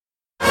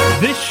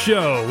This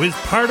show is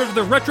part of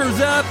the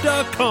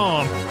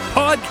RetroZap.com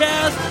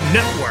podcast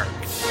network.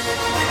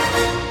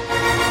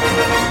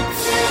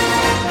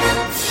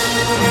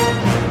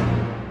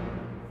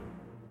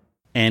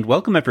 And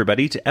welcome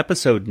everybody to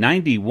episode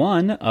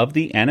 91 of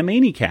the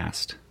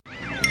Animaniacast.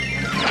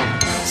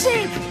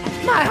 Zink!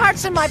 My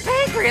heart's in my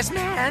pancreas,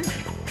 man!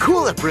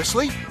 Cool it,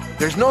 Bristly.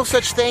 There's no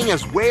such thing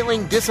as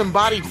wailing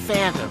disembodied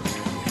phantoms.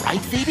 Right,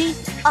 Phoebe?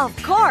 Of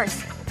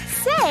course.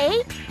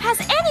 Say,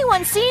 has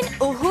anyone seen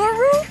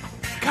Uhuru?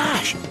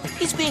 Gosh,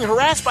 he's being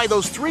harassed by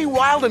those three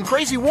wild and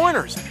crazy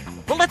Warners.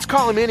 But let's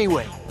call him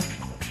anyway.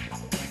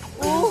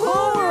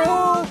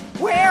 Uhuru!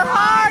 Where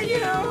are you?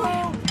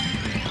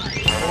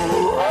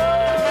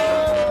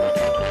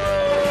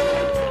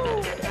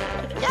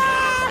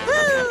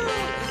 Yahoo!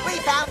 We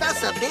found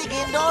us a big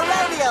indoor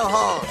rodeo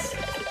horse.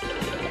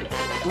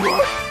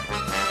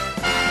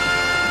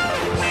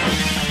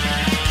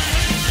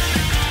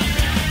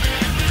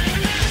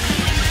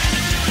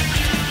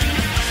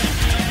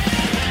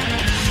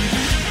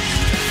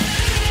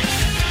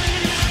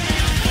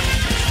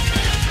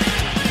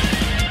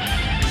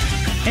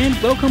 And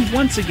welcome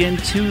once again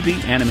to the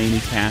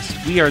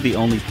Animaniacast. We are the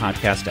only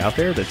podcast out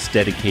there that's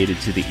dedicated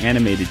to the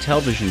animated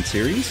television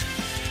series,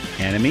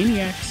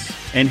 Animaniacs.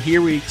 And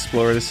here we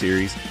explore the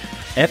series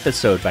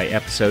episode by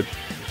episode,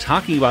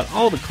 talking about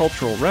all the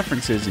cultural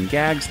references and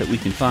gags that we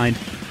can find.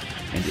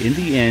 And in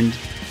the end,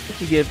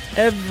 we give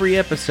every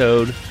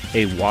episode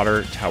a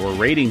water tower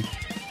rating.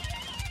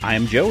 I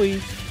am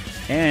Joey,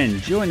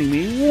 and joining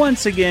me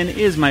once again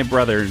is my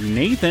brother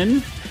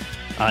Nathan.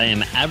 I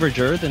am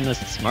averager than the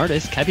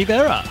smartest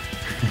capybara.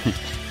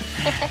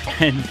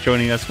 And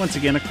joining us once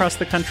again across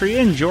the country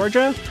in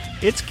Georgia,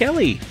 it's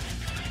Kelly.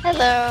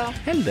 Hello.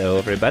 Hello,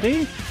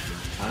 everybody.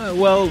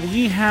 Well,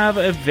 we have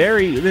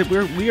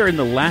we are in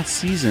the last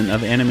season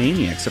of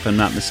Animaniacs, if I'm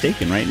not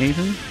mistaken, right,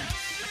 Nathan?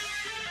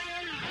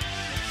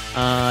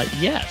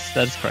 Yes,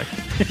 that's correct.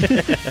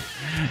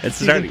 It's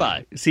Season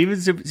 5.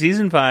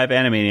 Season 5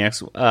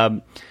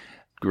 Animaniacs.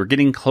 We're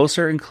getting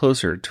closer and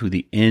closer to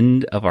the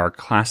end of our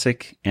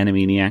classic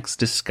Animaniacs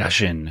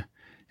discussion.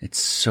 It's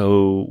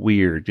so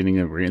weird.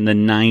 We're in the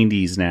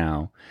 90s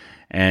now.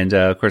 And,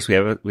 of course,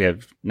 we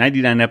have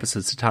 99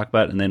 episodes to talk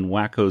about, and then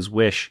Wacko's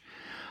Wish.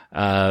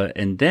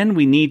 And then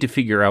we need to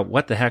figure out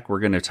what the heck we're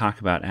going to talk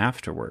about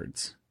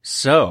afterwards.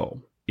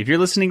 So, if you're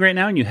listening right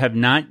now and you have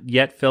not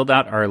yet filled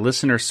out our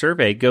listener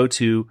survey, go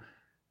to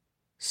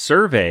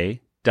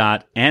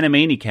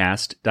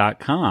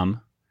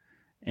survey.animaniacast.com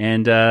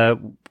and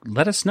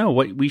let us know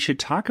what we should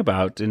talk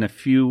about in a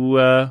few,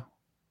 I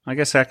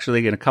guess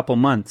actually in a couple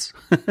months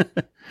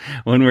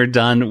when we're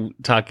done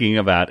talking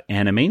about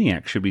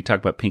Animaniacs. Should we talk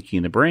about Pinky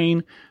and the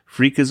Brain,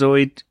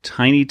 Freakazoid,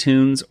 Tiny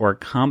Toons, or a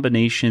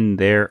combination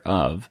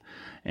thereof?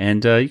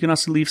 And you can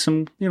also leave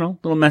some,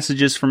 little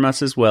messages from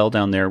us as well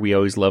down there. We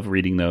always love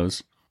reading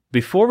those.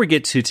 Before we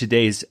get to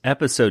today's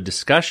episode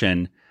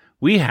discussion,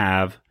 we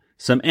have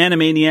some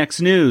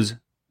Animaniacs news.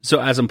 So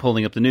as I'm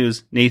pulling up the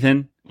news,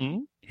 Nathan,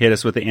 hit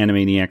us with the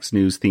Animaniacs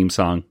news theme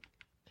song.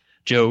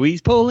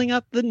 Joey's pulling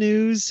up the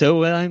news,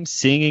 so I'm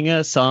singing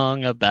a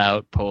song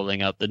about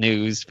pulling up the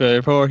news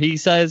before he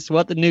says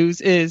what the news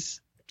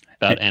is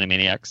about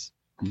Animaniacs.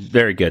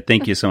 Very good.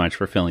 Thank you so much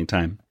for filling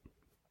time.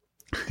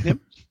 Yep.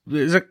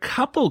 There's a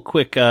couple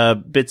quick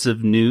bits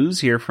of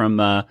news here for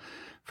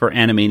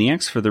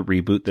Animaniacs for the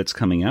reboot that's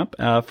coming up.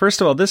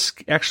 First of all, this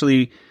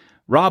actually,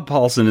 Rob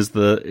Paulson is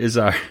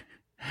the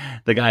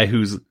guy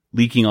who's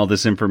leaking all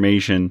this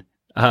information.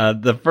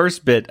 The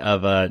first bit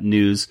of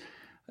news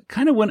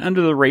kind of went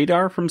under the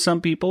radar from some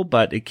people,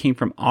 but it came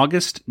from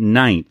August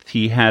 9th.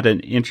 He had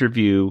an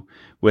interview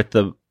with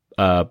the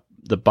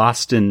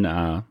Boston,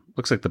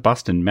 looks like the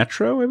Boston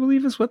Metro, I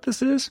believe is what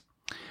this is.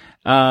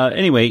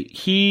 Anyway,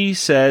 he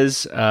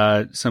says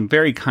some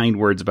very kind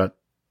words about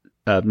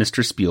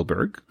Mr.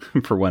 Spielberg,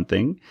 for one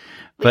thing.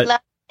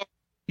 But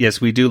yes,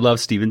 we do love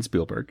Steven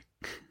Spielberg.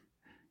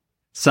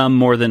 Some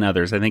more than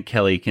others. I think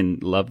Kelly can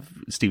love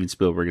Steven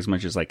Spielberg as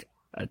much as like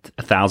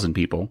 1,000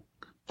 people.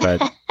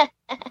 But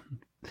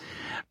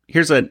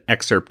here's an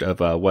excerpt of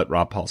what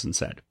Rob Paulson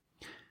said.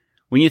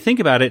 When you think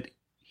about it,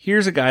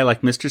 here's a guy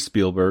like Mr.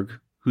 Spielberg,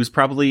 who's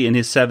probably in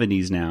his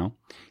 70s now.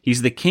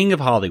 He's the king of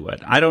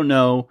Hollywood. I don't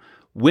know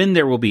when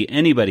there will be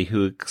anybody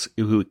who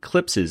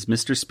eclipses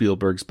Mr.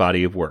 Spielberg's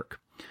body of work.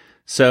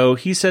 So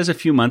he says a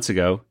few months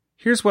ago,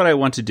 here's what I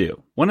want to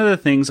do. One of the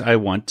things I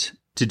want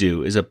to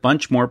do is a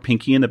bunch more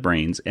Pinky and the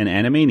Brains and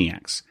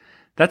Animaniacs.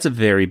 That's a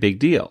very big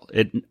deal.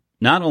 It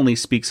not only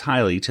speaks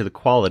highly to the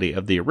quality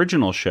of the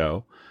original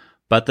show,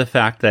 but the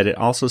fact that it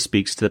also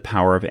speaks to the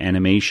power of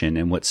animation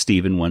and what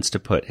Steven wants to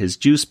put his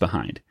juice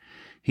behind.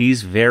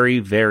 He's very,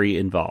 very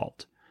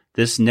involved.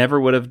 This never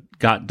would have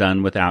got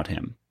done without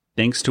him.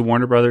 Thanks to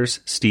Warner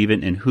Brothers,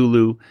 Steven, and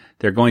Hulu,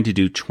 they're going to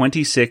do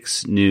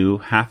 26 new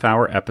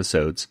half-hour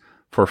episodes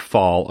for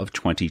fall of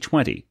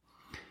 2020.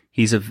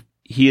 He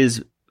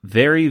is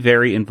very,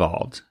 very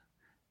involved,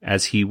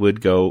 as he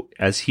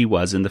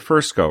was in the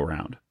first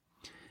go-round.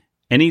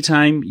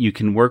 Anytime you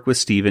can work with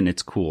Steven,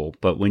 it's cool,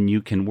 but when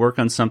you can work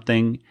on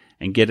something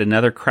and get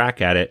another crack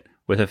at it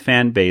with a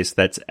fan base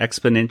that's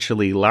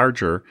exponentially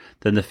larger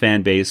than the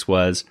fan base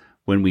was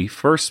when we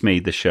first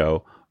made the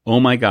show. Oh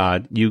my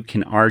God, you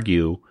can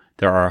argue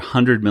there are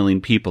 100 million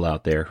people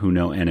out there who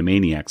know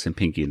Animaniacs and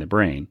Pinky and the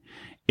Brain.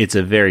 It's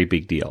a very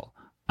big deal.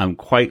 I'm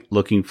quite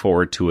looking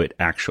forward to it,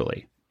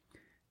 actually.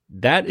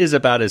 That is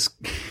about as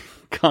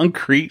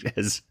concrete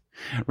as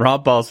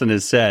Rob Paulsen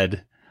has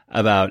said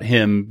about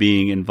him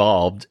being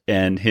involved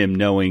and him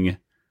knowing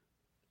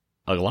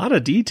a lot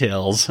of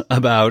details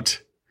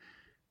about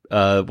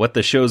what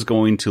the show's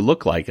going to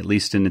look like, at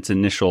least in its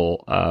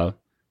initial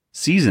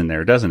season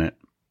there, doesn't it?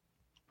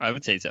 I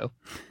would say so.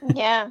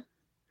 Yeah.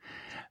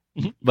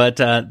 But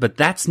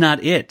that's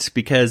not it,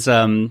 because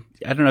I don't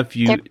know if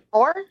you...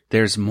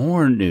 There's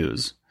more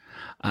news.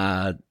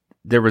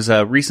 There was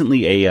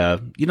recently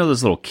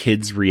those little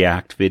kids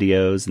react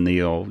videos, and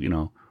they all,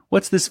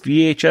 what's this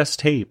VHS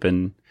tape,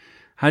 and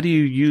how do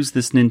you use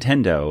this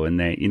Nintendo, and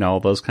they,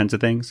 all those kinds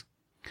of things.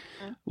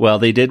 Mm-hmm. Well,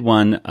 they did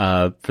one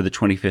for the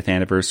 25th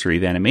anniversary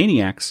of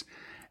Animaniacs,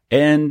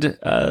 and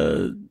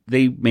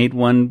they made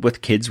one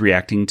with kids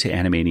reacting to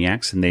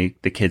Animaniacs, and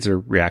the kids are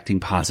reacting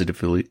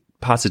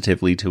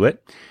positively to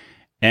it.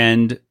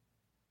 And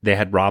they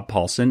had Rob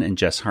Paulsen and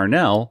Jess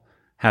Harnell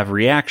have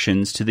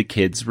reactions to the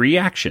kids'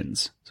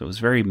 reactions. So it was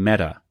very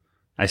meta.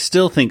 I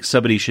still think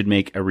somebody should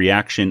make a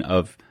reaction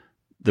of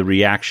the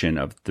reaction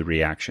of the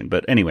reaction.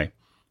 But anyway,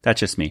 that's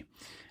just me.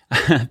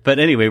 But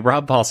anyway,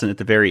 Rob Paulsen at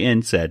the very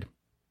end said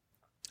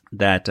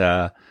that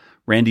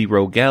Randy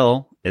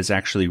Rogel has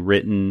actually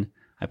written,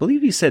 I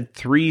believe he said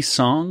 3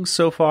 songs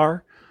so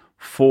far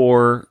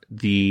for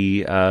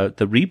the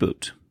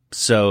reboot.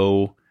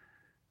 So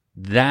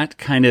that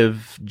kind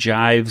of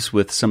jives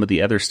with some of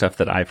the other stuff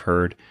that I've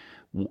heard.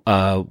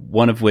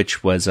 One of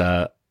which was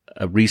a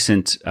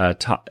recent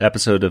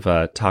episode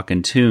of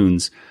Talkin'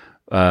 Tunes,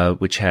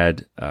 which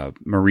had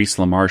Maurice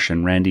LaMarche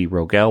and Randy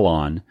Rogel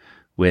on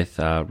with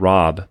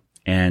Rob.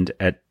 And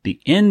at the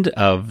end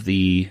of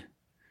the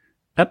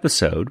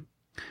episode,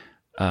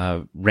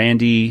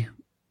 Randy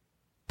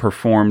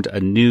performed a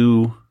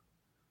new,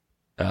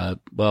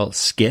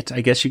 skit,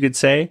 I guess you could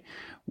say,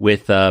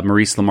 with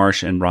Maurice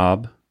LaMarche and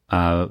Rob,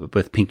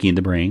 with Pinky and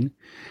the Brain.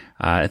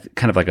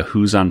 Kind of like a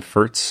Who's on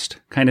First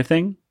kind of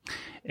thing.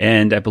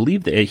 And I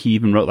believe that he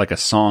even wrote like a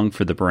song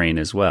for the Brain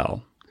as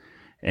well.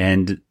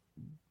 And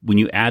when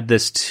you add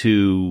this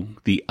to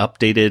the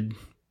updated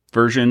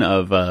version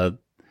of the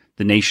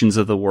Nations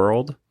of the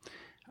World,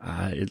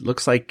 it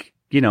looks like,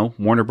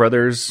 Warner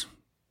Brothers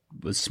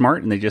was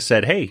smart and they just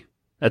said, hey,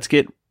 let's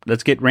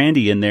get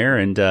Randy in there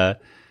and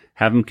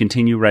have him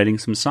continue writing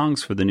some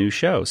songs for the new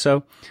show.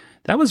 So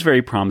that was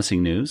very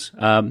promising news.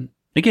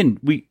 Again,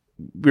 we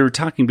were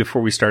talking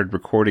before we started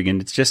recording,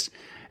 and it's just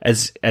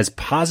as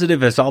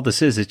positive as all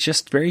this is, it's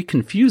just very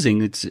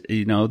confusing. It's,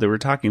 they were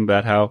talking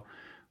about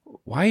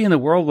why in the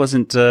world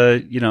wasn't,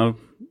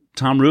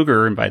 Tom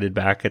Ruger invited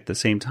back at the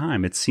same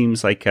time? It just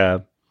seems like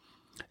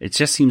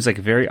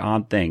a very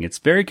odd thing. It's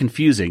very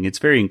confusing. It's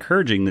very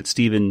encouraging that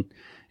Steven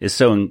is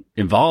so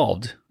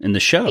involved in the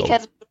show.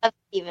 Because we love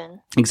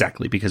Steven.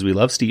 Exactly, because we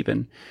love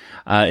Steven.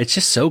 It's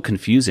just so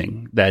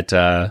confusing that,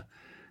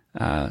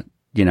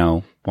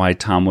 why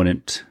Tom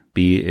wouldn't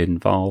be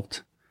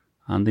involved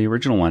on the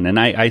original one. And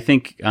I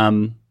think,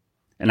 and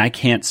I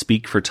can't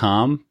speak for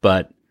Tom,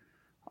 but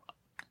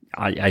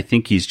I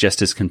think he's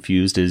just as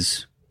confused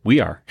as we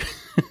are.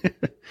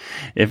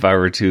 If I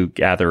were to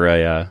gather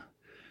a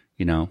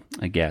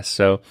guess.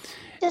 So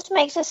it just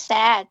makes us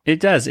sad. It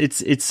does.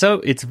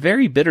 It's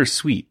very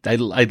bittersweet. I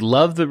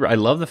love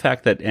the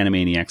fact that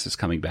Animaniacs is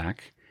coming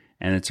back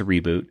and it's a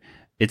reboot.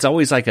 It's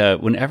always like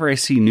whenever I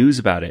see news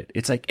about it,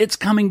 it's like, it's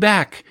coming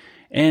back.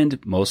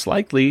 And most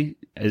likely,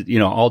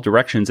 all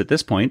directions at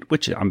this point,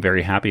 which I'm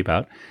very happy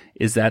about,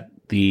 is that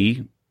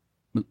the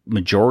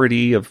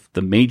majority of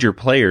the major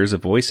players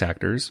of voice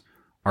actors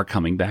are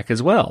coming back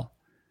as well.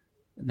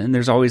 And then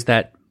there's always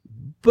that,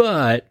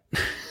 but,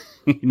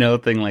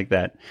 thing like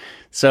that.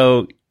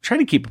 So try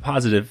to keep a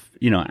positive,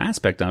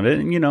 aspect on it.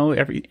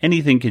 And,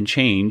 anything can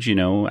change,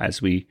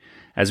 as we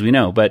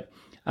know. But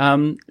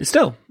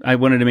still, I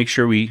wanted to make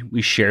sure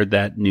we shared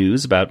that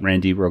news about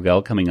Randy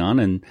Rogel coming on.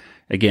 And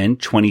again,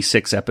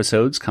 26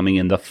 episodes coming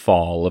in the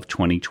fall of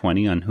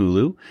 2020 on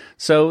Hulu.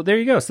 So there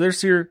you go. So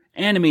there's your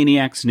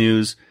Animaniacs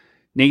news.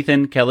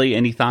 Nathan, Kelly,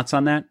 any thoughts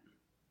on that?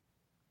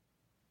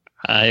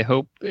 I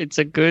hope it's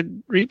a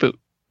good reboot.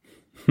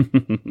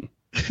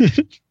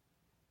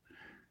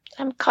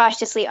 I'm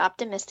cautiously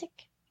optimistic.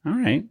 All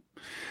right.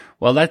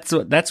 Well,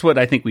 that's what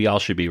I think we all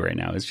should be right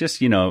now. It's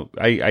just,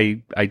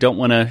 I don't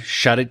want to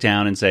shut it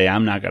down and say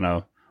I'm not going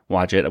to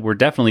watch it. We're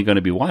definitely going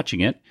to be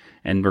watching it,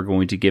 and we're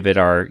going to give it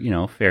our,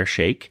 fair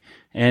shake.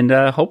 And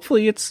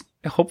hopefully it's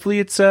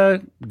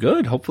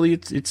good. Hopefully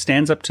it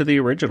stands up to the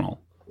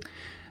original.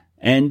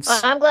 And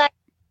I'm glad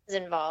he's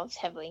involved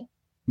heavily.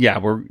 Yeah,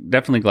 we're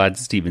definitely glad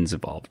Steven's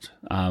involved.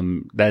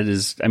 That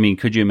is,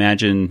 could you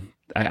imagine?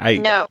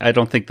 No. I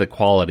don't think the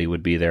quality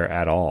would be there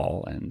at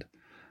all. And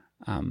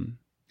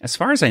as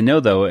far as I know,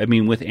 though,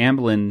 with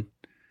Amblin,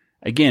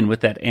 again,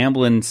 with that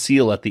Amblin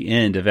seal at the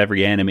end of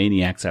every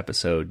Animaniacs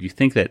episode, you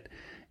think that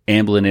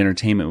Amblin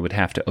Entertainment would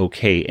have to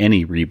okay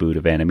any reboot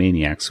of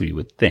Animaniacs, we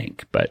would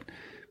think. But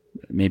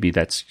maybe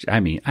that's, I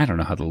don't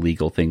know how the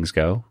legal things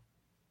go.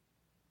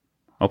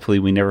 Hopefully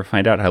we never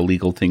find out how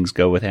legal things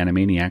go with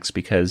Animaniacs,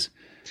 because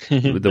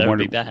the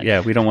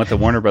Warner, we don't want the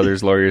Warner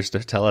Brothers lawyers to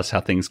tell us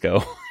how things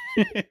go.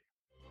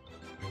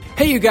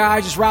 Hey, you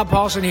guys, it's Rob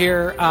Paulson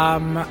here.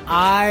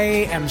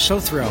 I am so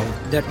thrilled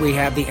that we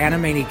have the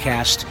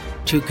Animaniacast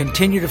to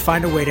continue to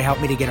find a way to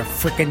help me to get a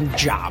frickin'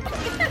 job.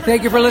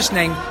 Thank you for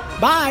listening.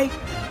 Bye.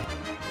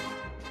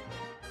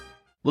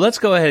 Well, let's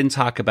go ahead and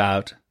talk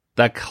about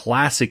the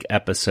classic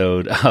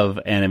episode of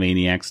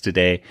Animaniacs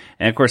today.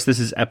 And of course, this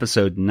is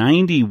episode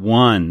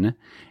 91.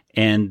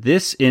 And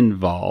this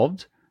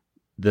involved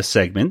the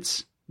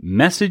segments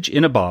Message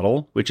in a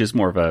Bottle, which is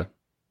more of a,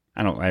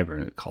 I don't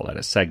ever call that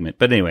a segment.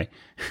 But anyway,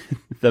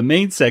 the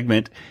main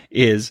segment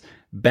is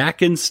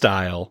Back in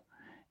Style.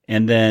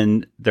 And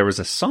then there was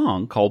a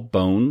song called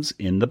Bones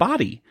in the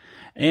Body.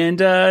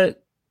 And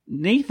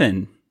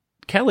Nathan,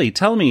 Kelly,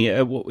 tell me,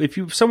 if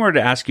you someone were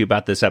to ask you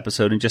about this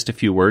episode in just a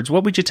few words,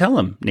 what would you tell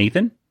them,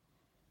 Nathan?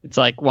 It's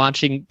like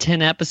watching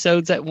 10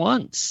 episodes at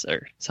once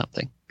or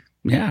something.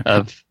 Yeah.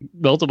 Of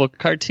multiple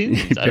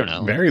cartoons. I don't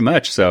know. Very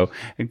much so.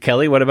 And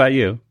Kelly, what about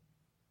you?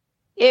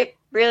 It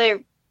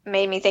really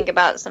made me think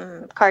about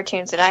some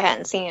cartoons that I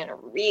hadn't seen in a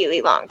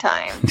really long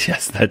time.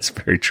 Yes, that's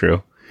very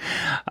true.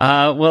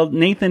 Well,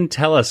 Nathan,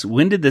 tell us,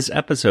 when did this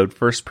episode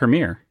first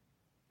premiere?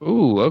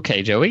 Ooh,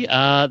 okay, Joey.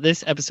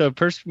 This episode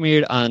first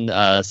premiered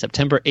on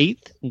September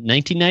 8th,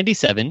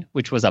 1997,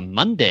 which was a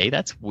Monday.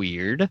 That's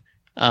weird.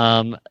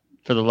 For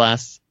the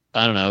last,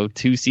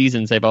 2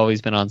 seasons, they've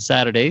always been on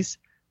Saturdays.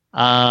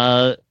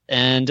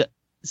 And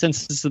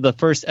since this is the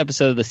first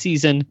episode of the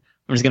season,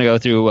 I'm just going to go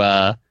through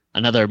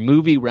another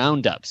movie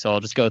roundup. So I'll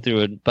just go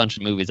through a bunch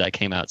of movies that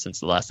came out since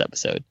the last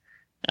episode.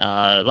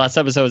 Last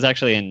episode was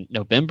actually in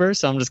November,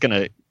 so I'm just going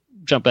to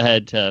jump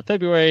ahead to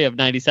February of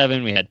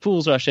 97. We had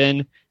Fools Rush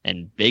In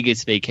and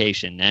Vegas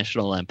Vacation,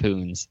 National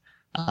Lampoons.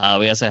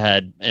 We also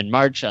had in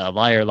March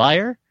Liar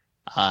Liar.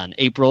 In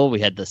April we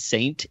had The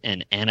Saint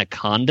and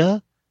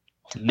Anaconda.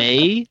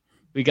 May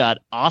we got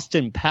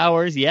Austin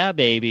Powers, yeah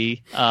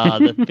baby.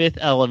 The Fifth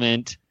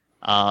Element,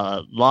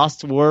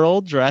 Lost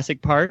World,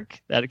 Jurassic Park,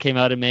 that came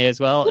out in May as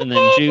well. And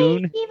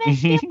then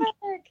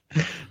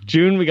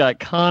June we got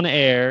Con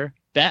Air,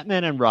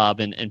 Batman and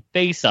Robin, and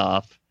Face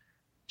Off.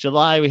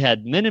 July, we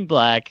had Men in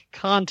Black,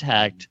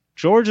 Contact,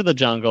 George of the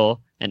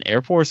Jungle, and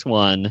Air Force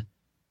One.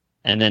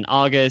 And then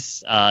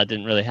August,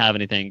 didn't really have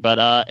anything.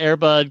 But Air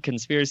Bud,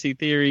 Conspiracy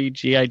Theory,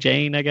 G.I.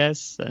 Jane, I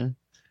guess.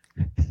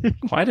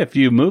 Quite a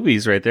few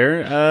movies right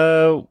there.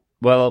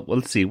 Well,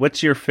 let's see.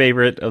 What's your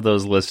favorite of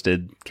those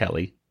listed,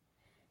 Kelly?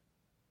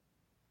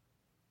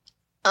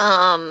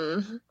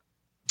 Air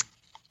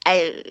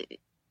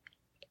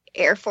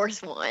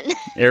Force One.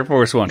 Air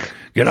Force One.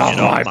 Get off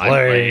my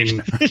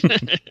plane.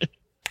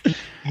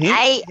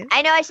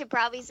 I know I should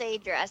probably say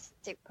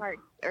Jurassic Park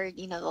or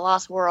The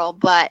Lost World,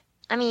 but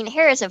I mean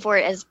Harrison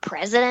Ford as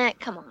president,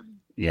 come on.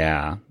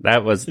 Yeah,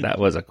 that was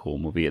a cool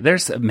movie.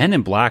 There's Men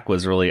in Black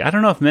was really, I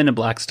don't know if Men in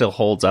Black still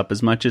holds up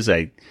as much as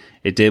it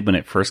did when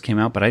it first came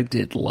out, but I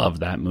did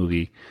love that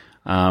movie.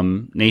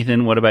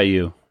 Nathan, what about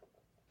you?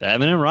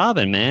 Batman and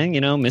Robin, man.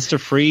 Mr.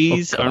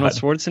 Freeze, Arnold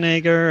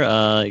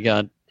Schwarzenegger.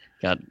 You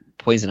got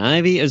Poison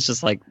Ivy. It's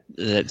just like,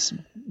 it's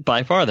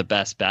by far the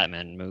best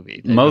Batman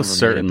movie. Most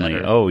certainly.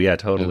 Oh yeah,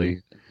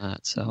 totally.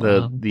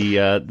 So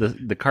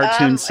the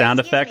cartoon sound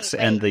effects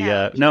and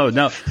the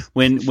no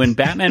when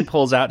Batman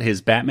pulls out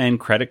his Batman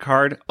credit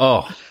card.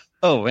 Oh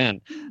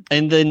man,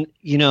 and then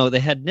they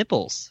had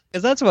nipples,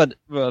 because that's what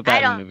a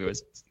Batman movie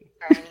was.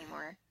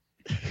 Anymore.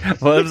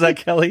 What was that,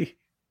 Kelly?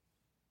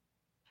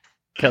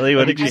 Kelly,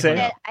 what did you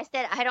say? I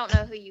said I don't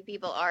know who you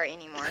people are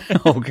anymore.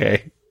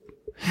 Okay.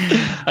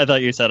 I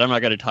thought you said I'm not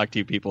going to talk to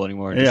you people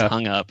anymore. Just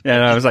hung up. Yeah,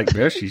 and I was like,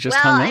 she's just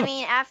hung up. Well, I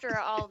mean, after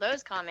all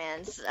those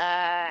comments,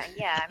 I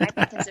might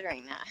be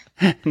considering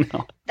that.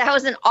 No. That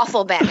was an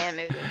awful Batman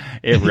movie.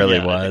 It really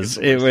was.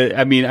 It was.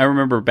 I mean, I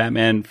remember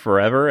Batman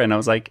Forever, and I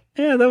was like,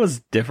 yeah, that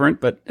was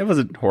different, but it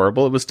wasn't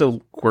horrible. It was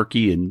still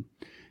quirky and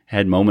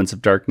had moments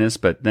of darkness.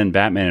 But then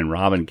Batman and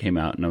Robin came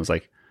out, and I was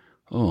like,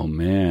 oh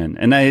man.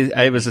 And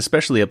I was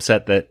especially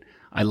upset that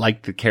I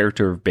liked the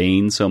character of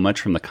Bane so much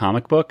from the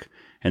comic book.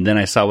 And then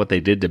I saw what they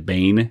did to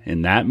Bane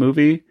in that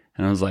movie,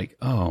 and I was like,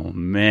 oh,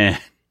 man.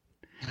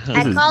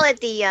 I call it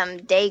the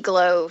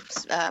Dayglow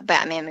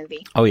Batman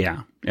movie. Oh,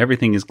 yeah.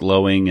 Everything is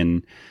glowing,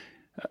 and,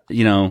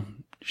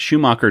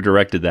 Schumacher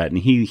directed that, and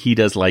he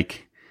does,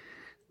 like,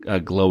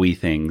 glowy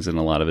things in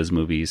a lot of his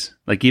movies.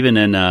 Like, even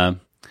in,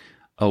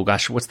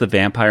 what's the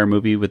vampire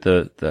movie with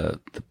it's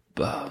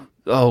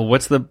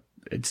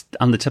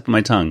on the tip of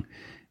my tongue.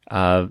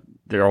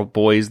 They're all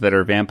boys that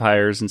are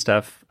vampires and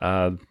stuff.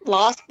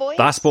 Lost Boys?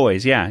 Lost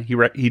Boys, yeah.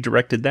 He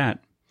directed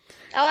that.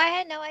 Oh, I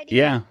had no idea.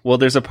 Yeah. Well,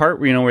 there's a part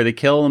where, where they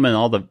kill them and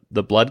all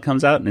the blood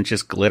comes out and it's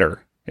just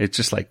glitter. It's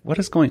just like, what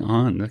is going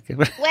on?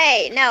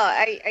 Wait, no,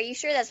 are you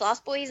sure that's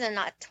Lost Boys and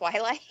not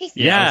Twilight?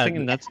 Yeah, I was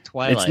thinking that's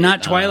Twilight. It's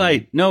not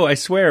Twilight. No, I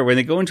swear. When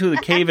they go into the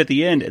cave at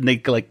the end and they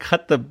like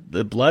cut the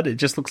blood, it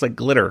just looks like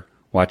glitter.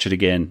 Watch it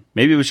again.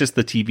 Maybe it was just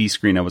the TV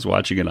screen I was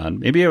watching it on.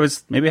 Maybe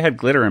I had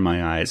glitter in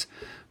my eyes.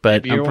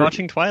 But maybe you were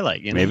watching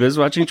Twilight. You know? Maybe I was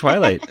watching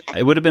Twilight.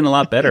 It would have been a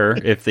lot better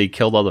if they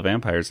killed all the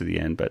vampires at the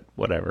end, but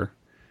whatever.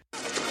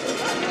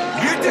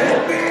 You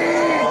did me!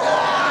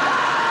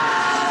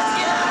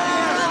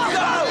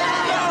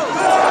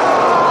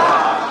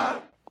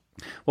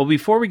 Well,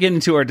 before we get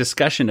into our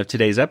discussion of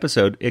today's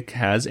episode, it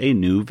has a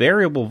new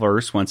variable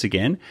verse once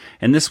again,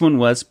 and this one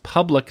was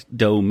public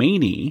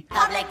domainy.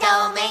 Public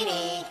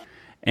domainy.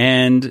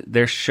 And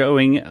they're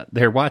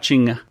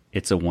watching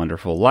It's a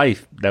Wonderful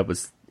Life. That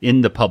was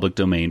in the public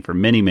domain for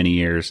many, many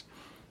years.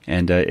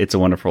 And It's a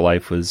Wonderful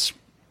Life was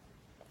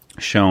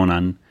shown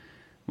on,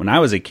 when I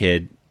was a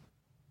kid,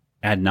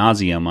 ad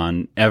nauseum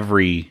on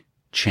every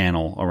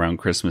channel around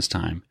Christmas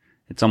time.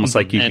 It's almost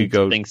like you could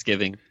go...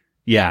 Thanksgiving.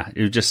 Yeah,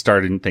 it just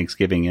started in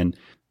Thanksgiving. And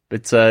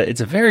it's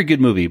a very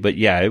good movie. But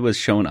yeah, it was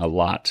shown a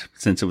lot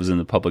since it was in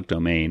the public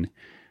domain.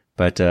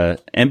 But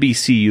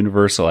NBC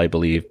Universal, I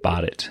believe,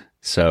 bought it.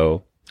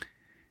 So...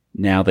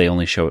 now they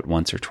only show it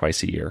once or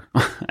twice a year,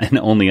 and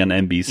only on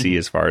NBC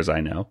as far as I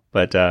know.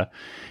 But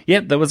yeah,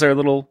 that was our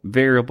little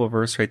variable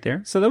verse right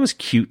there. So that was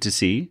cute to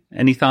see.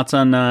 Any thoughts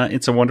on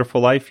It's a Wonderful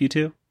Life, you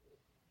two?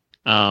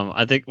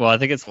 I think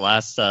it's the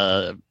last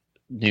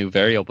new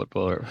variable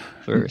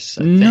verse.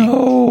 I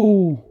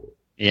no. think.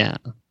 Yeah.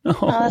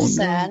 Oh,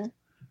 sad. No.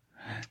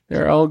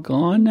 They're all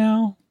gone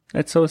now.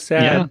 That's so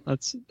sad. Yeah,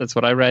 that's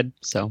what I read.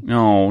 So.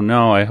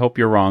 No, I hope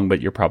you're wrong, but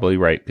you're probably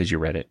right because you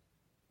read it.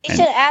 You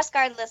should ask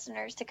our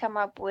listeners to come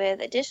up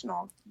with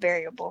additional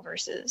variable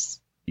verses.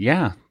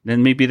 Yeah,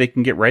 then maybe they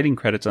can get writing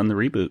credits on the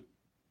reboot.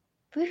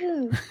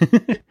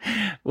 Woohoo!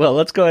 Well,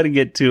 let's go ahead and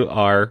get to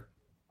our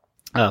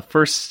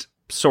first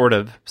sort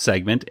of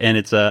segment, and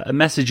it's a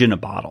message in a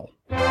bottle.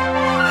 I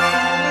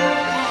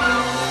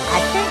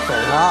think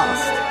we're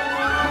lost.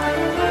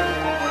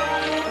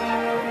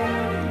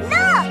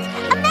 Look!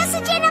 A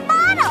message in a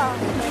bottle!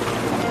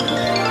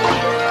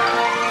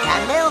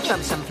 Can mail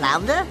from some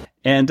flounder?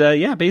 And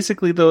yeah,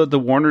 basically the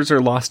Warners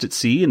are lost at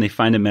sea, and they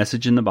find a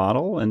message in the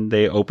bottle, and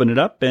they open it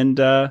up, and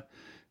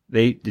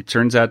it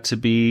turns out to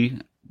be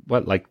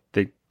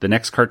the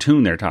next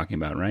cartoon they're talking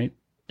about, right?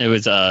 It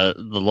was the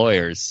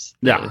lawyers.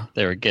 Yeah,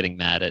 they were getting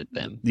mad at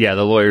them. Yeah,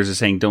 the lawyers are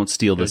saying, "Don't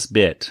steal this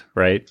bit,"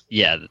 right?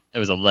 Yeah, it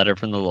was a letter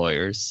from the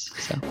lawyers.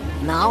 So.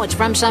 No, it's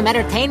from some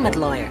entertainment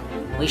lawyer.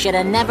 We should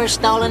have never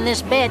stolen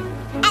this bit.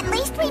 At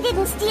least we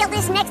didn't steal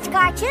this next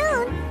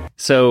cartoon.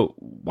 So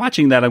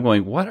watching that, I'm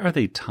going, what are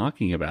they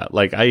talking about?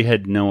 Like, I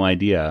had no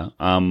idea.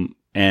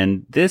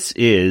 And this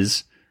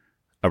is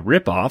a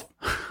ripoff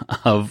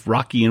of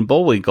Rocky and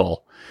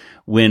Bullwinkle.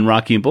 When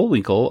Rocky and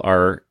Bullwinkle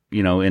are,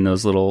 in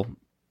those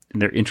in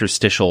their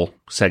interstitial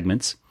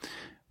segments,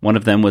 one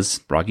of them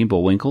was Rocky and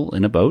Bullwinkle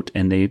in a boat,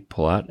 and they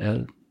pull out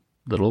a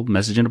little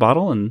message in a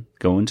bottle and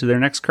go into their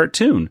next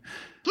cartoon.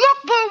 Look,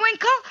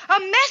 Bullwinkle, a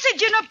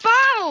message in a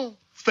bottle.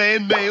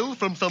 Fan mail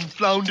from some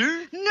flounder?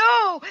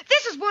 No,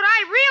 this is what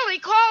I really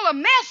call a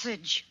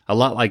message. A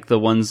lot like the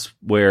ones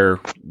where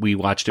we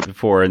watched it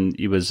before, and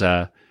it was,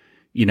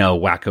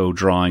 Wacko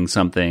drawing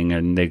something,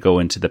 and they go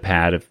into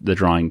the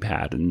drawing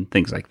pad, and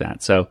things like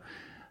that. So,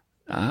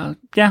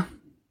 yeah,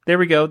 there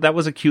we go. That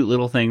was a cute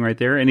little thing right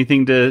there.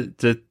 Anything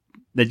that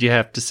you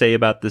have to say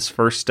about this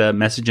first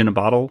message in a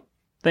bottle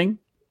thing,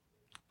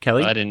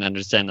 Kelly? I didn't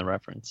understand the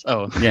reference.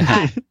 Oh,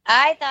 yeah.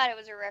 I thought it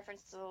was a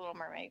reference to The Little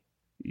Mermaid.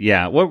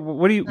 Yeah.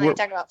 What do you? You're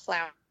talking about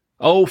flounder.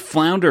 Oh,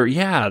 flounder.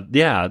 Yeah.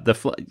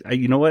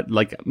 You know what?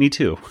 Like, me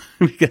too.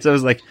 Because I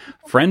was like,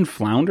 friend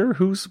flounder?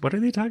 What are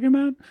they talking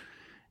about?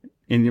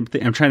 And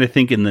I'm trying to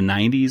think in the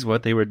 90s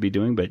what they would be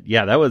doing. But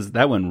yeah,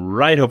 that went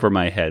right over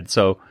my head.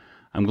 So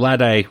I'm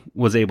glad I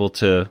was able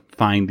to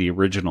find the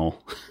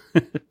original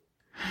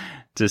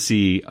to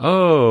see,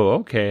 oh,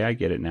 okay, I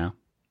get it now.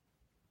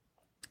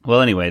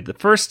 Well, anyway, the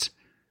first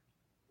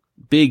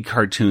big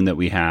cartoon that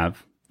we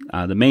have,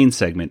 the main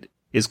segment,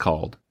 is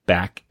called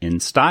Back in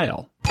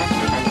Style.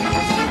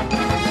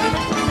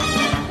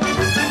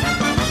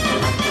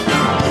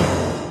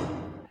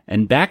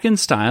 And Back in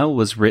Style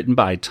was written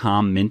by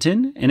Tom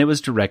Minton, and it was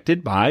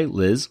directed by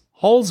Liz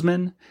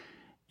Holzman.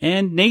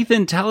 And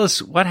Nathan, tell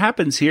us what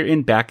happens here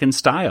in Back in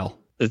Style.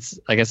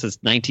 I guess it's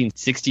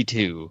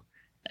 1962,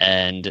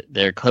 and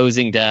they're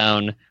closing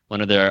down one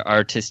of their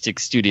artistic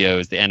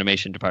studios. The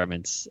animation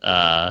departments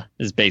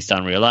is based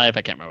on real life.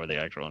 I can't remember what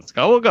the actual one's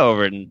called. We'll go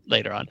over it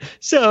later on.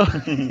 So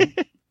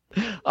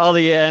all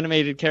the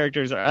animated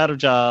characters are out of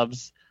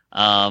jobs,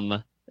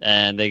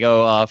 and they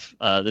go off.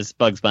 This is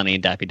Bugs Bunny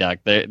and Daffy Duck.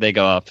 They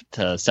go off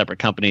to separate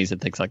companies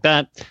and things like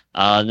that.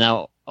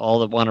 Now all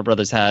that Warner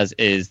Brothers has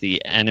is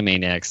the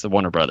Animaniacs, the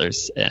Warner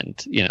Brothers, and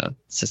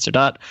Sister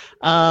Dot.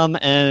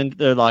 And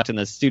they're locked in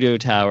the studio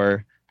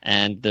tower,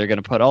 and they're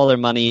going to put all their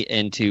money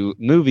into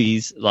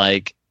movies,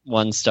 like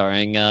one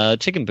starring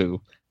Chicken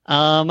Boo.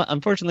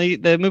 Unfortunately,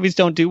 the movies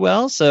don't do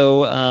well,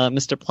 so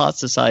Mr. Plotz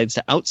decides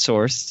to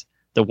outsource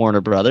the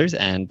Warner Brothers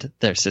and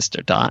their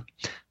sister Dot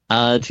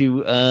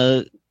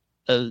to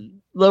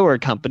lower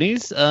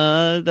companies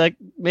that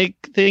make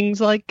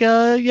things like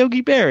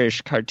Yogi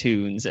Bearish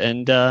cartoons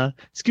and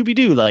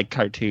Scooby-Doo like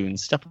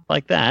cartoons, stuff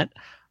like that.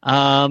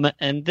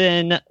 And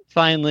then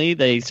finally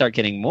they start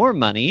getting more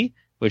money,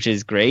 which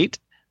is great.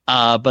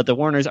 But the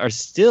Warners are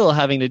still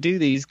having to do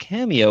these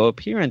cameo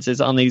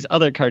appearances on these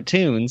other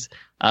cartoons.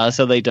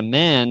 So they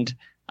demand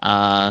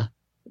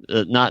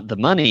not the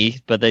money,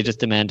 but they just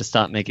demand to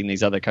stop making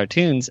these other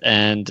cartoons.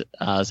 And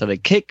so they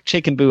kick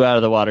Chicken Boo out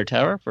of the water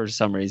tower. For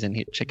some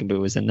reason, Chicken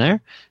Boo was in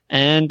there.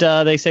 And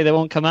they say they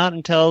won't come out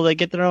until they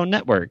get their own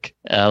network.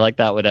 Like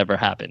that would ever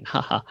happen.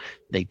 Haha,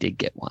 they did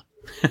get one.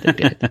 They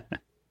did.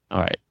 All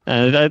right.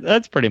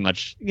 That's pretty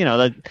much,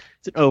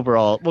 that's an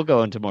overall. We'll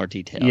go into more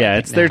detail. Yeah,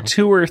 it's their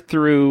tour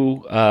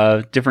through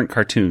different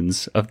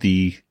cartoons of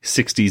the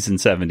 60s and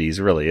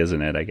 70s, really,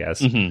 isn't it, I guess?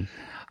 Mm-hmm.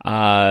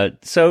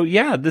 So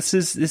yeah, this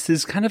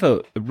is kind of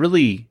a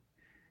really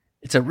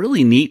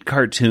neat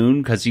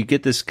cartoon because you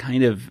get this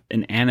kind of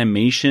an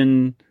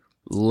animation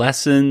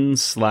lesson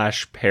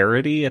 /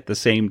 parody at the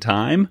same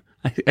time,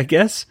 I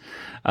guess,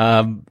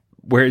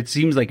 where it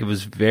seems like it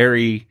was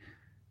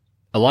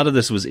a lot of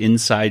this was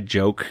inside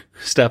joke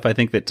stuff. I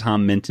think that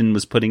Tom Minton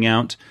was putting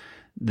out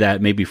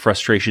that maybe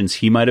frustrations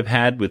he might have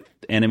had with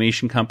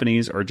animation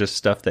companies or just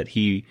stuff that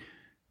he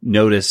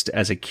noticed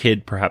as a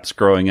kid, perhaps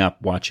growing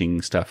up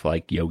watching stuff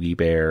like Yogi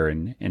Bear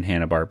and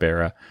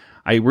Hanna-Barbera.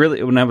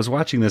 When I was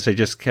watching this, I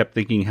just kept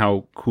thinking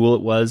how cool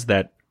it was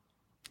that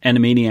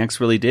Animaniacs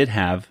really did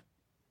have,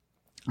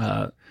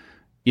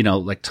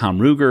 like Tom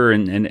Ruger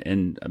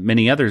and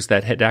many others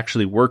that had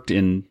actually worked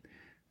in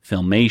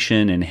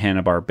Filmation and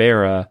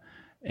Hanna-Barbera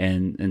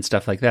and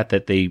stuff like that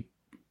they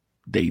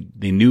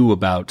knew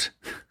about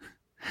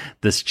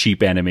this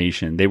cheap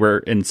animation. They were,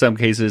 in some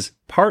cases,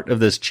 part of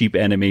this cheap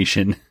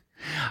animation.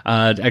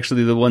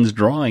 Actually the ones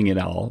drawing it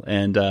all.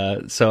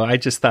 And so I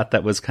just thought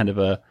that was kind of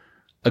a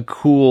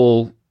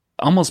cool,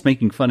 almost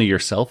making fun of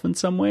yourself in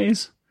some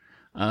ways,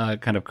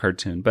 kind of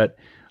cartoon. But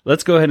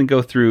let's go ahead and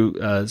go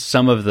through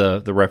some of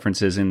the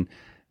references. And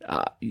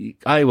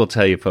I will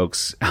tell you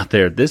folks out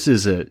there, this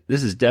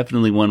is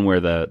definitely one where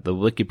the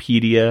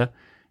Wikipedia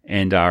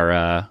and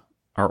our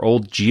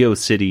old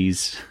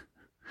GeoCities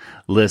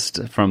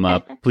list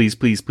from Please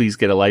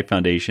Get a Life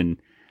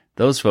Foundation,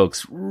 those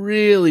folks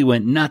really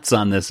went nuts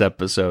on this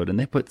episode, and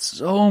they put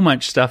so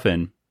much stuff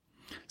in.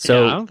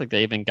 So I don't think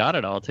they even got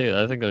it all, too.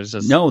 I think there's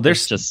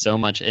just so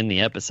much in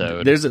the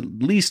episode. There's at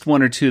least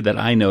one or two that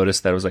I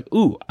noticed that I was like,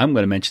 ooh, I'm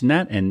going to mention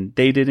that, and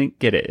they didn't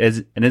get it.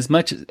 As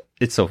much as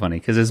it's so funny,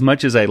 because as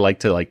much as I like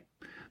to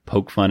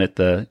poke fun at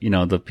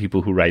the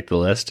people who write the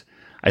list,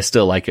 I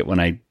still like it when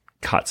I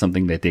caught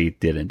something that they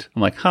didn't.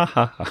 I'm like, ha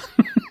ha ha.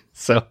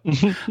 So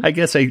I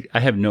guess I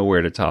have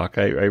nowhere to talk.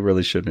 I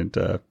really shouldn't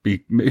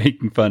be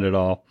making fun at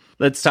all.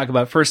 Let's talk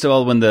about, first of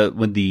all, when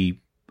the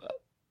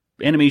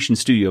animation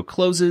studio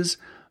closes,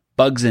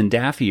 Bugs and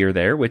Daffy are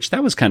there, which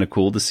that was kind of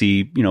cool to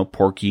see,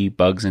 Porky,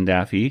 Bugs, and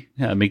Daffy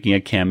making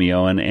a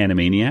cameo on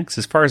Animaniacs.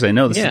 As far as I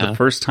know, this is the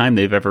first time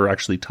they've ever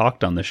actually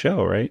talked on the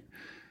show, right?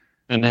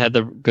 And they had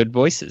the good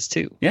voices,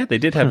 too. Yeah, they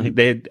did have,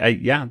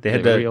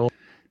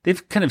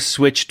 they've kind of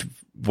switched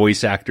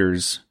voice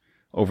actors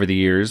over the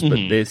years, but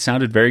they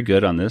sounded very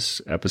good on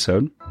this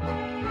episode.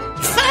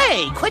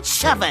 Hey, quit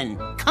shoving.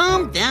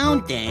 Calm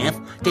down, Daff.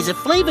 There's a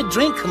flavored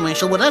drink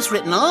commercial with us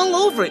written all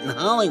over it in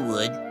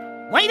Hollywood.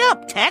 Wait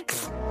up,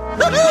 Tex.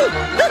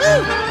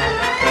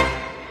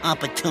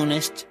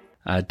 Opportunist.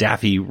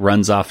 Daffy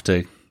runs off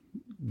to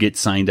get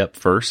signed up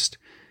first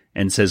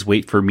and says,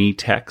 "Wait for me,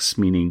 Tex,"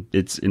 meaning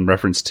it's in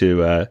reference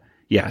to,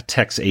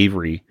 Tex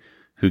Avery,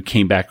 who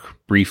came back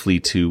briefly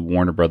to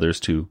Warner Brothers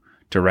to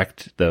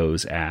direct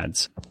those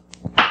ads.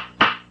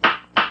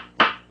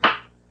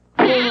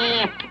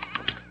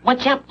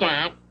 What's up,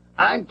 Doc?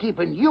 I'm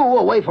keeping you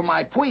away from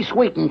my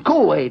pre-sweetened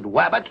Kool-Aid,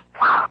 Wabbit.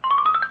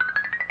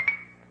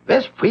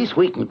 This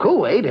pre-sweetened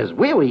Kool-Aid is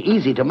really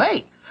easy to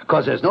make,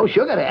 because there's no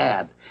sugar to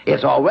add.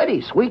 It's already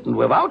sweetened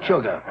without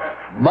sugar.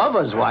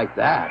 Mothers like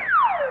that.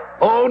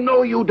 Oh,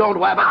 no, you don't,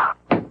 Wabbit.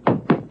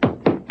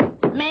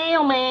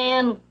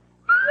 Mailman.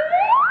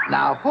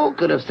 Now, who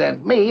could have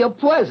sent me a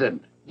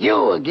present?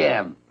 You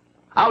again.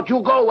 Out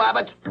you go,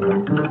 Wabbit.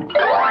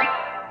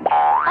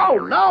 Oh,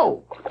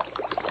 no.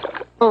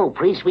 Oh,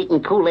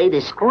 pre-sweetened Kool-Aid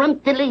is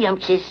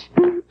scrumptious.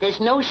 There's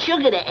no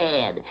sugar to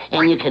add,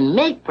 and you can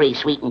make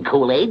pre-sweetened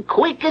Kool-Aid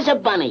quick as a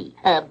bunny.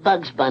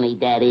 Bugs Bunny,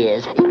 that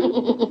is.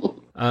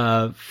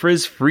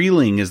 Friz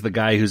Freeling is the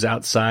guy who's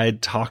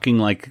outside talking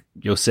like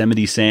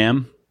Yosemite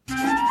Sam.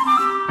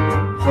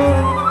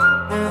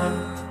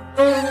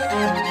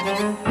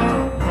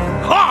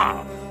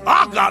 Ha!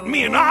 I got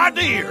me an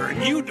idea,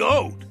 and you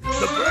don't.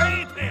 The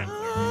Gray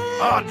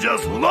Panther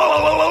just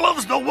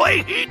loves the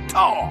way he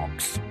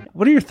talks.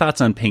 What are your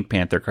thoughts on Pink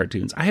Panther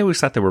cartoons? I always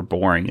thought they were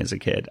boring as a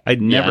kid. I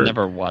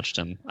never watched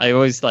them. I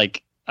always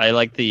like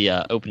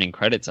the opening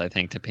credits, I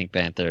think, to Pink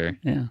Panther.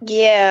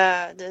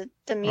 Yeah, the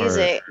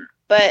music.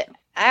 but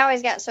I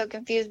always got so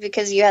confused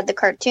because you had the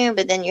cartoon,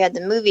 but then you had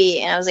the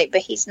movie, and I was like,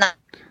 but he's not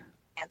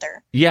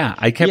Panther. Yeah,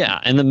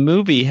 and the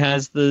movie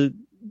has the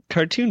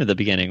cartoon at the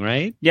beginning,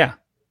 right? Yeah.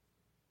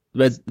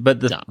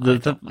 But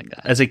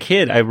as a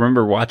kid, I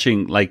remember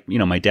watching, like, you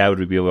know, my dad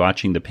would be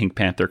watching the Pink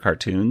Panther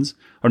cartoons,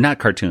 or not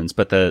cartoons,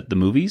 but the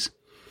movies.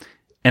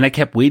 And I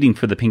kept waiting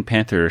for the Pink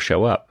Panther to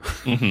show up.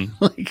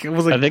 Mm-hmm.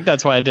 I think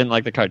that's why I didn't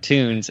like the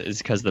cartoons, is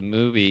because the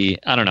movie,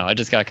 I don't know, I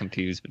just got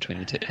confused between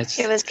the two.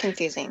 It was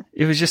confusing.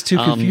 It was just too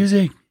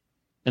confusing.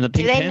 And the Do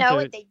Pink they Panther, know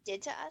what they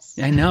did to us?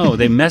 I know,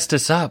 they messed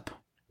us up.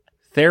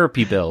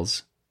 Therapy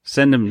bills.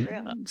 Send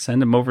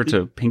them over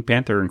to Pink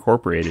Panther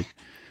Incorporated.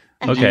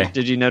 Okay.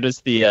 Did you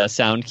notice the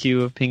sound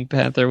cue of Pink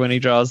Panther when he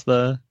draws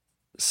the...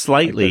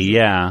 Slightly,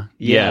 yeah.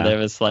 Yeah, there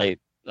was slight...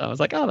 I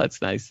was like, oh,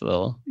 that's nice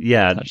little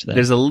touch there.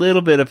 There's a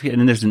little bit of... And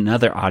then there's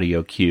another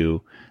audio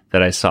cue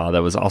that I saw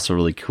that was also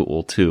really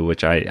cool, too,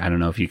 which I don't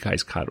know if you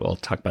guys caught. We'll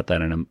talk about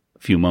that in a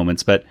few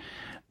moments. But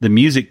the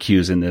music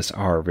cues in this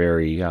are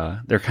very...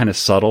 they're kind of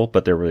subtle,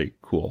 but they're really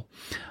cool.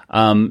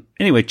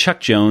 Anyway,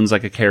 Chuck Jones,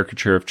 like a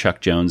caricature of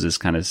Chuck Jones, is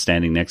kind of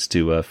standing next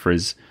to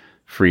Friz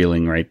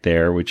Freeling right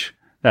there, which...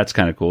 That's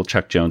kind of cool.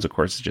 Chuck Jones, of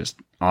course, is just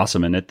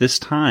awesome. And at this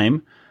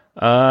time,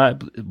 I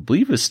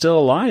believe is still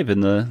alive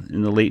in the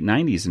late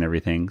 90s and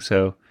everything.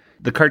 So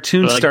the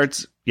cartoon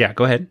starts. Yeah,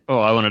 go ahead. Oh,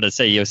 I wanted to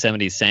say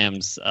Yosemite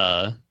Sam's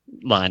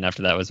line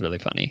after that was really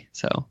funny.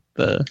 So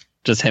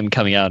just him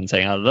coming out and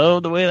saying, I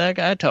love the way that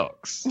guy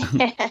talks.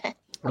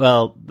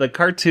 Well, the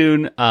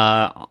cartoon,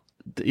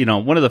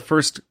 one of the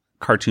first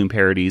cartoon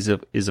parodies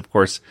is, of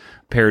course,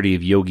 a parody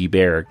of Yogi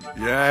Bear.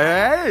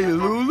 Hey,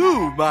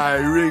 Lulu, my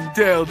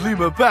ring-tailed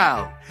lemur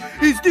pal.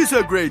 Is this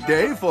a great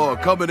day for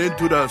coming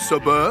into the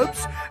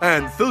suburbs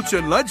and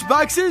filching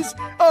lunchboxes?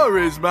 Or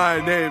is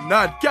my name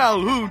not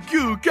Calhoun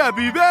Q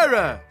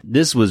Capybara?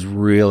 This was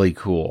really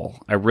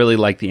cool. I really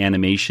liked the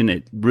animation.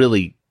 It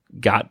really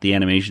got the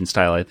animation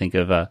style, I think,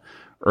 of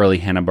early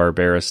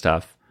Hanna-Barbera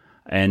stuff.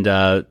 And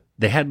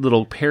they had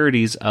little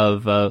parodies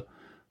of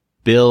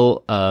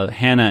Bill,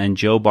 Hanna, and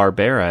Joe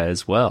Barbera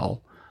as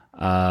well.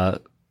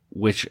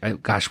 Which,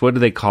 what do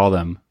they call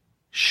them?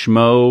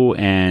 Schmo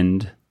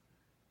and...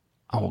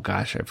 Oh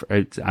gosh,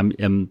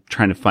 I'm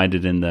trying to find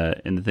it in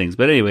the things.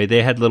 But anyway,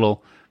 they had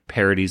little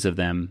parodies of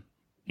them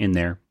in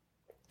there.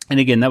 And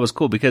again, that was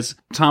cool because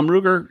Tom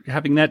Ruegger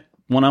having that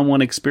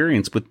one-on-one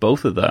experience with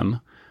both of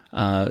them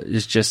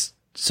is just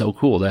so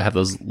cool to have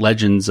those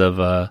legends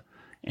of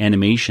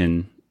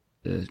animation,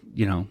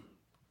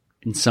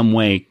 in some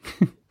way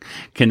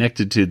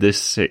connected to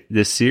this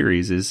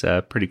series is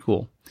pretty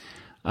cool.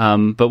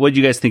 But what do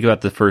you guys think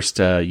about the first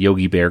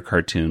Yogi Bear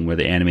cartoon where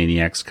the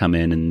Animaniacs come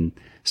in and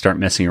start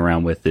messing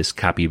around with this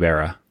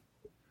capybara?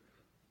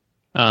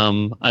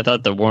 I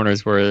thought the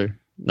Warners were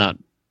not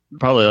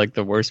probably like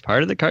the worst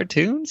part of the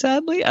cartoon,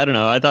 sadly. I don't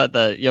know. I thought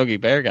the Yogi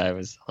Bear guy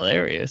was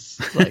hilarious.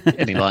 Like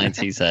any lines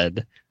he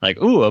said,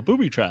 like, ooh, a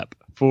booby trap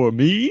for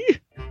me?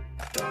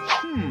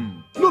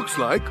 Looks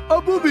like a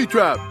booby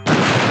trap.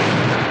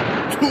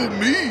 To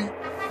me.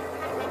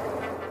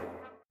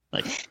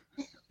 Like...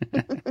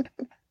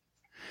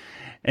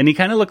 And he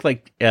kind of looked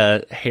like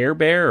Hair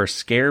Bear or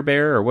Scare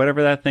Bear or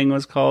whatever that thing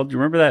was called. Do you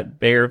remember that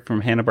bear from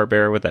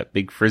Hanna-Barbera with that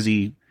big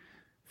frizzy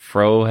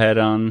fro head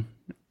on?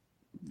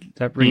 Does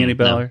that ring any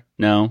bell?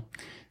 No.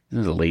 It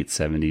was a late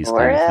 70s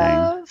kind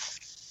of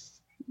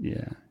thing.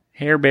 Yeah.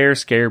 Hair Bear,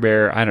 Scare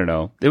Bear, I don't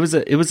know. It was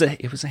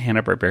a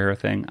Hanna-Barbera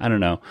thing. I don't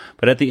know.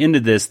 But at the end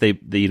of this, they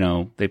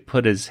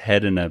put his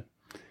head in a...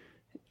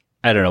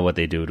 I don't know what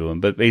they do to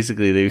him, but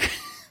basically they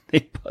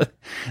put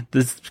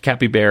this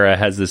capybara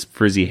has this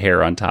frizzy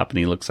hair on top, and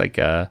he looks like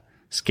a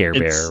Scare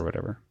Bear or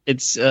whatever.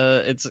 It's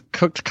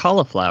cooked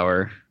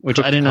cauliflower, which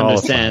I didn't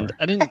understand.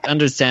 I didn't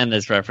understand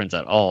this reference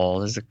at all.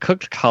 There's a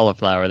cooked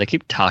cauliflower. They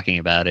keep talking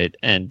about it,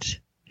 and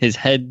his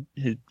head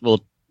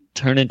will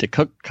turn into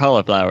cooked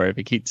cauliflower if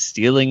he keeps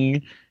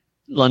stealing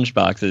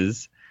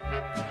lunchboxes.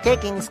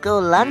 Taking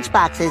school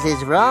lunchboxes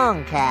is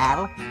wrong,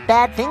 Cal.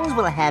 Bad things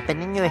will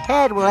happen, and your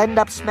head will end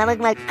up smelling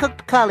like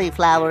cooked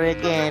cauliflower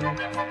again.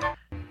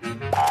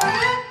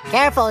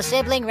 Careful,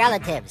 sibling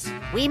relatives.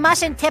 We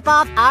mustn't tip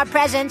off our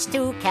presents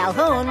to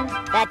Calhoun,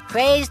 that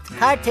crazed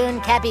cartoon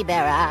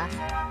capybara.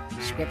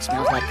 Script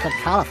smells like cooked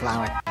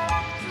cauliflower.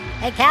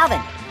 Hey,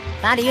 Calvin,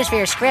 found a use for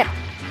your script.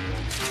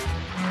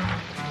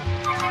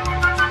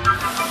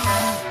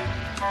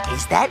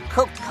 Is that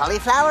cooked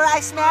cauliflower I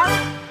smell?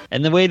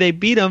 And the way they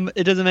beat him,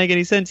 it doesn't make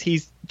any sense.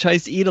 He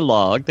tries to eat a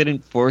log. They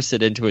didn't force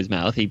it into his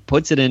mouth. He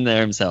puts it in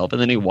there himself,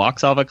 and then he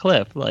walks off a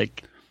cliff.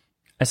 Like,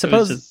 I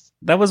suppose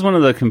that was one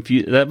of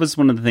the that was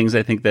one of the things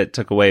I think that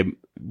took away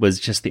was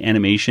just the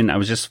animation. I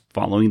was just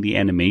following the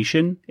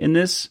animation in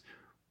this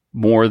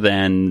more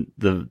than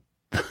the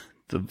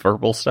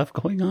verbal stuff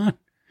going on.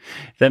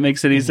 If that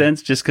makes any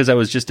sense, just because I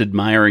was just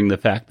admiring the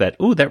fact that,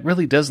 oh, that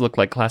really does look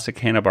like classic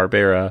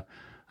Hanna-Barbera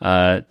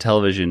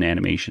television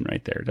animation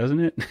right there, doesn't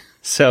it?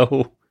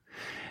 So,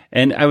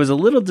 and I was a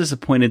little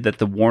disappointed that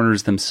the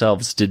Warners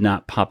themselves did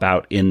not pop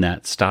out in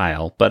that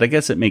style, but I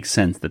guess it makes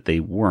sense that they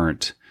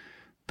weren't.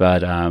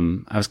 But I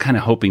was kind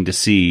of hoping to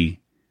see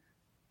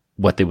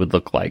what they would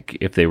look like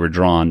if they were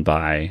drawn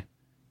by,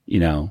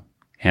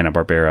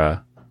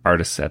 Hanna-Barbera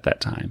artists at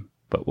that time.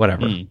 But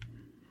whatever.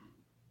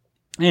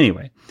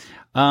 Anyway,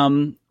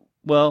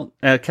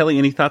 Kelly,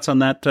 any thoughts on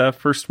that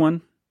first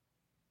one?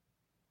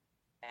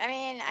 I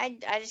mean,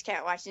 I just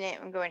kept watching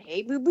it and going,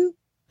 "Hey, boo boo."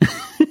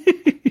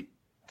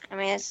 I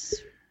mean, it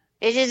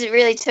just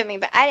really took me.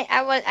 But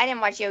I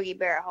didn't watch Yogi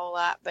Bear a whole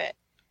lot, but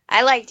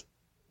I liked,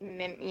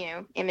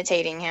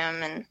 imitating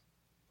him and.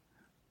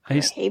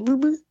 Hey, boo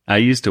boo. I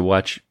used to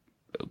watch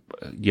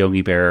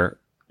Yogi Bear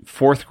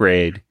 4th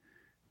grade.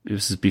 It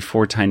was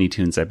before Tiny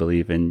Toons, I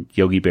believe, and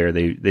Yogi Bear.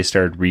 They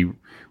started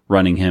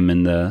rerunning him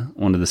in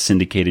one of the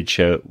syndicated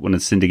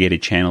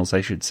channels,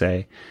 I should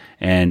say.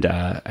 And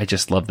I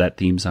just love that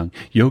theme song.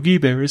 Yogi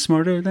Bear is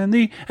smarter than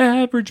the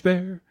average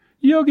bear.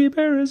 Yogi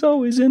Bear is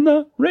always in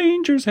the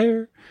ranger's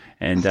hair.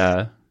 And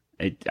I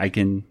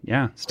can,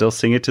 still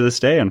sing it to this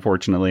day,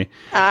 unfortunately.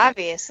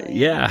 Obviously.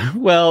 Yeah.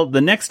 Well,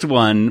 the next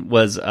one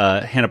was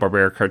a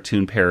Hanna-Barbera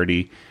cartoon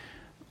parody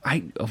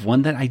of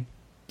one that I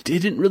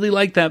didn't really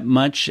like that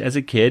much as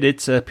a kid.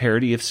 It's a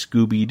parody of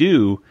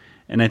Scooby-Doo,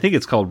 and I think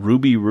it's called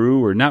Ruby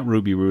Roo, or not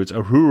Ruby Roo, it's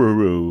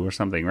Ahuru or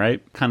something, right?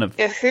 Kind of.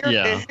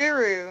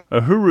 Ahuru.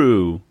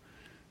 Ahuru.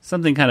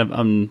 Something kind of,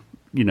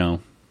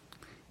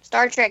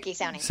 Star Trek-y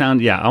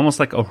sounding. Almost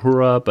like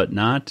Uhura, but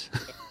not.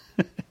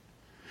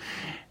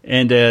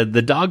 And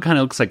the dog kind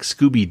of looks like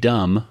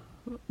Scooby-Dum,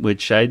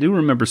 which I do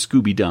remember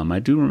Scooby-Dum. I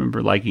do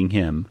remember liking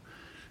him.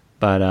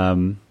 But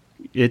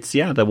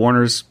the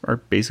Warners are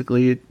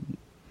basically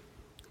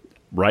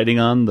writing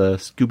on the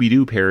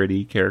Scooby-Doo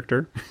parody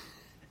character.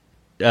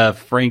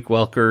 Frank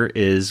Welker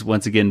is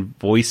once again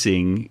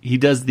voicing. He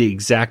does the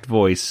exact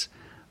voice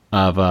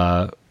of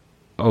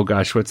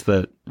what's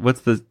the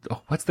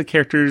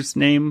character's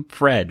name?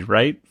 Fred,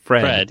 right?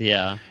 Fred,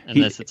 yeah.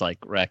 Unless it's like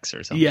Rex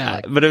or something. Yeah,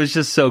 but it was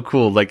just so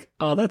cool. Like,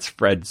 oh, that's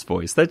Fred's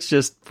voice. That's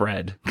just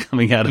Fred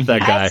coming out of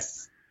that guy.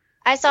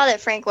 I saw that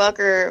Frank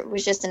Welker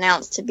was just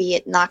announced to be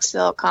at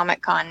Knoxville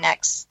Comic Con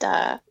next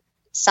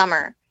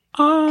summer.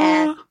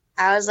 And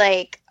I was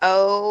like,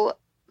 oh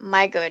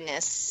my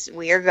goodness,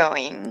 we are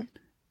going.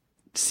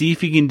 See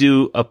if you can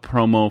do a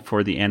promo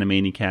for the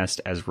Animani cast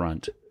as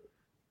Runt.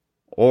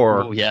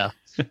 Or I'll do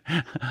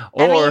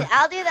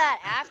that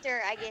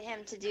after I get him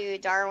to do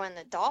Darwin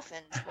the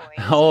Dolphin's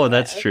voice. Oh,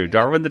 that's true.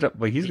 Darwin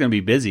he's going to be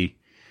busy.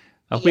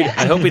 I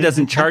hope he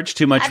doesn't charge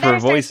too much for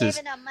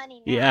voices.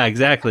 Yeah,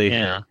 exactly.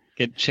 Yeah.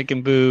 Get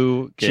Chicken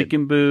Boo.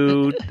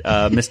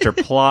 Mr.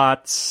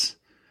 Plots.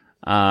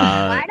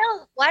 Why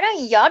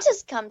don't y'all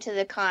just come to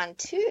the con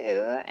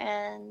too?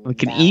 And we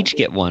can each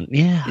get one.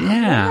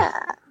 Yeah.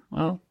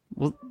 Well,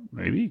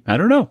 maybe. I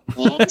don't know.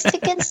 Things to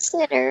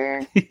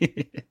consider.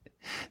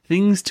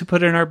 Things to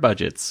put in our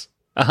budgets.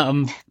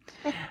 This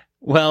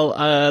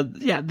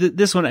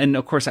one, and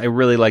of course, I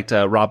really liked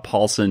Rob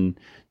Paulson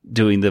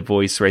doing the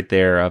voice right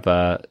there of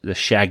the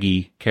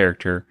Shaggy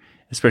character.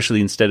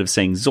 Especially instead of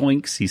saying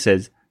zoinks, he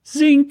says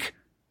zink,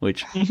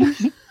 which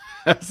I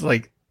was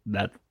like,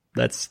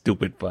 that's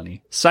stupid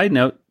funny. Side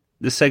note,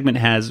 this segment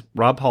has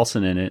Rob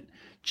Paulson in it,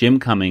 Jim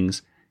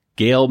Cummings,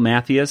 Gail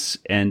Mathias,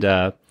 and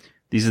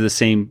these are the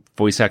same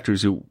voice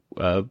actors who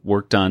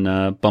worked on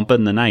Bumpa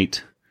in the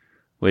Night,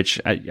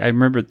 which I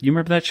remember. You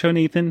remember that show,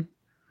 Nathan?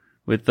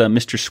 With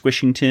Mr.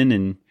 Squishington,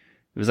 and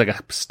it was like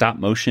a stop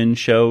motion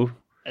show.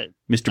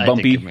 Mr.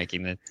 Bumpy. You're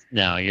making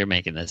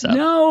this up.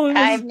 No,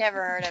 I've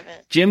never heard of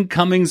it. Jim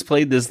Cummings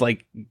played this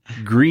like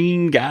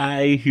green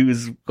guy who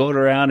was going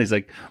around. He's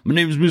like, "My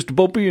name is Mr.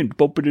 Bumpy, and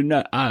Bumpy did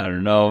not." I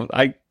don't know.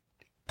 I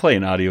play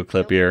an audio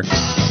clip here.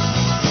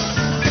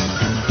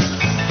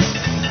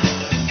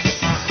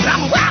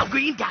 I'm a wild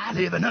green guy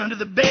living under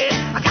the bed.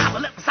 I got a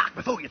little sock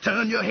before you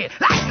turn your head.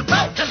 Like a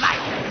boat to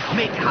life,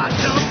 make your heart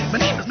jump. My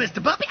name is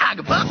Mr. Bumpy. I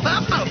go bump,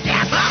 bump, bump,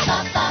 yeah, bump.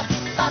 Bump, bump,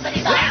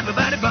 bumpity bump.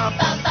 Everybody bump.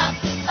 Bump, bump,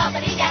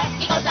 bumpity yeah.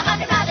 He goes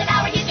 100 miles an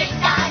hour, he drinks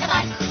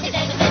dynamite. His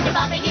name is Mr.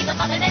 Bumpy, he's a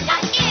bumpin' and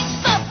guy. It's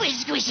Bump with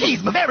Squishy.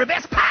 She's my very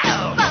best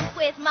pal. Bump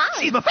with Molly.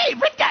 She's my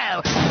favorite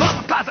gal.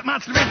 Bump a closet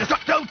monster and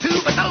destructo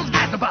too. But those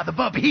guys don't bother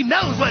Bumpy, he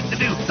knows what to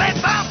do. Let's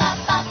bump.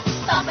 Bump, bump,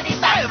 bumpity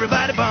bump.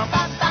 Everybody bump.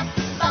 Bump, bump,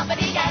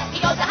 bumpity yeah. He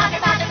goes 100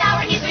 miles an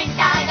hour, he drinks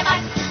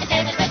dynamite. His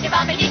name is Mr.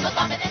 Bumpy, he goes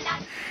bumpin' and guy.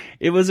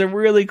 It was a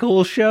really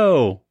cool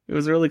show.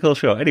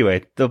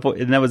 Anyway,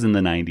 and that was in the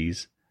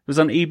 90s. It was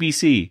on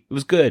ABC. It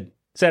was good.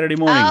 Saturday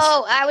mornings.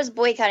 Oh, I was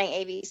boycotting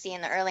ABC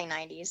in the early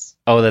 90s.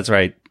 Oh, that's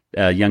right.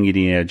 Young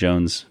Indiana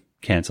Jones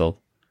canceled.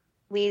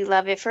 We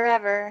love it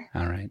forever.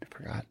 All right, I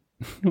forgot.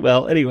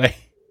 Well, anyway.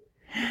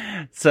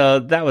 So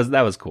that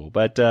was cool.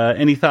 But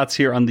any thoughts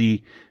here on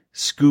the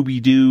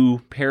Scooby-Doo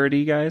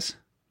parody, guys?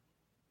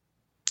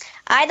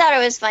 I thought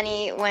it was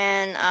funny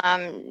when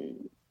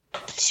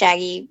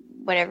Shaggy,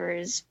 whatever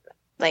his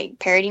like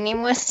parody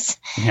name was,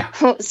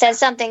 said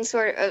something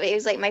sort of. It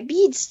was like my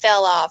beads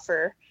fell off,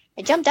 or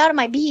I jumped out of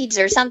my beads,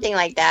 or something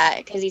like that,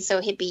 because he's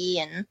so hippie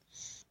and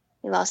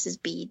he lost his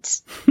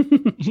beads.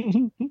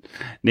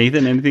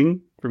 Nathan,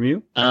 anything from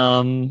you?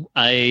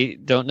 I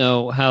don't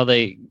know how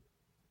they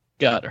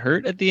got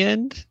hurt at the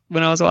end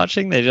when I was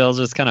watching. They all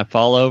just kind of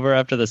fall over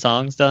after the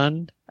song's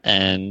done.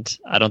 and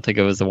I don't think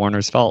it was the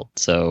Warner's fault.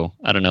 So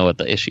I don't know what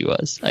the issue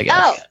was, I guess.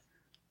 Oh,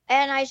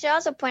 and I should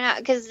also point out,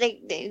 because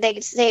they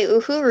say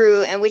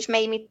Uhuru, and which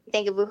made me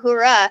think of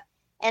Uhura,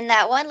 and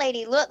that one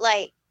lady looked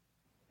like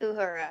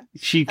Uhura.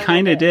 She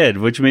kind of did,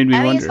 which made me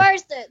wonder. As far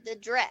as the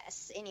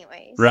dress,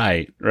 anyways.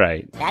 Right.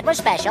 That was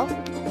special.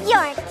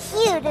 You're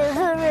cute,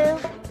 Uhuru.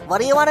 What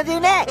do you want to do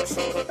next?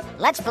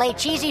 Let's play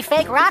cheesy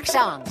fake rock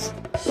songs.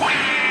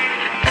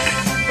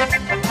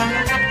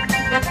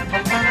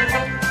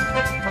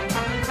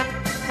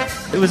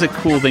 It was a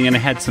cool thing, and it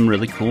had some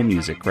really cool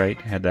music, right?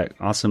 It had that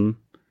awesome,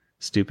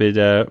 stupid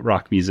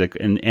rock music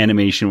and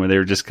animation where they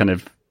were just kind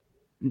of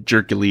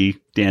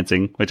jerkily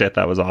dancing, which I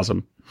thought was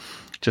awesome.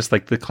 Just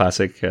like the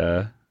classic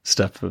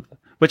stuff,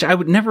 which I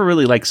would never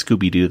really like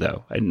Scooby-Doo,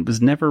 though. I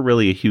was never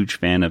really a huge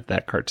fan of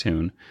that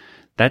cartoon.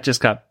 That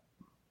just got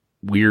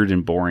weird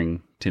and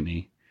boring to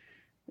me.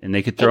 And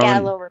they could throw got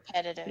in, a little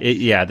repetitive.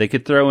 They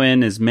could throw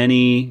in as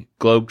many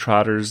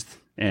Globetrotters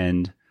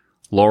and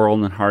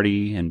Laurel and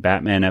Hardy and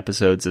Batman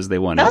episodes as they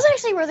wanted. Those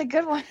actually were the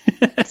good ones.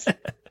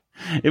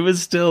 It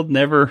was still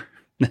never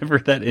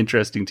that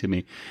interesting to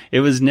me. It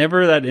was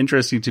never that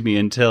interesting to me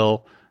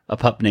until A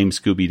Pup Named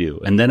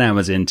Scooby-Doo. And then I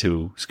was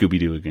into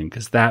Scooby-Doo again,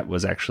 because that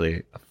was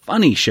actually a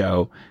funny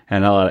show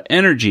and a lot of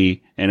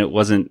energy, and it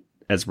wasn't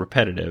as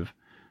repetitive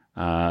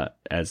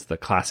as the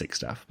classic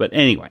stuff. But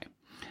anyway,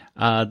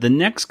 the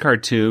next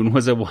cartoon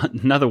was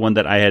another one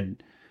that I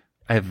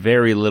have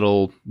very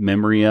little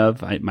memory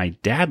of. My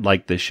dad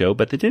liked this show,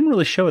 but they didn't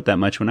really show it that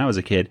much when I was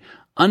a kid.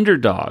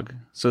 Underdog.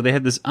 So they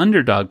had this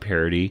Underdog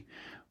parody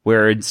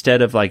where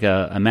instead of like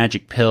a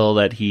magic pill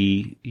that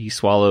he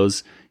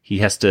swallows, he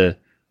has to,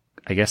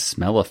 I guess,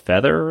 smell a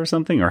feather or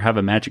something, or have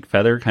a magic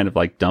feather, kind of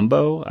like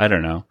Dumbo. I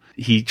don't know.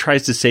 He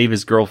tries to save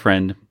his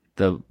girlfriend.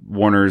 The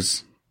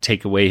Warners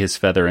take away his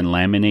feather and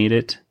laminate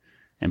it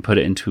and put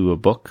it into a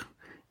book,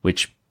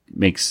 which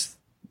makes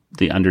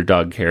the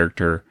Underdog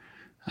character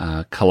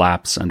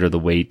collapse under the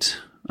weight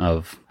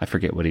of, I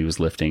forget what he was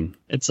lifting.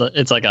 It's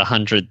like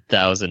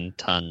 100,000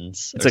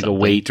 tons. It's like a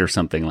weight or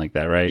something like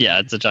that, right? Yeah,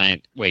 it's a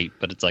giant weight,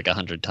 but it's like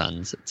 100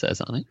 tons, it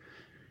says on it.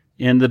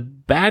 And the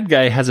bad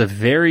guy has a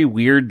very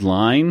weird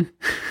line,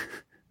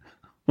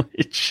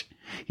 which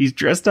he's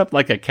dressed up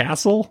like a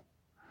castle.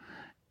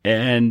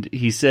 And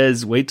he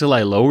says, "Wait till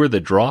I lower the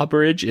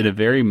drawbridge," in a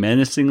very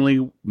menacing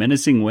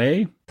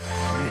way.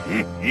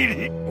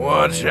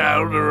 Watch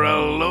out or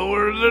I'll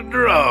lower the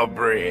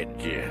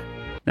drawbridge.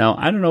 Now,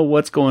 I don't know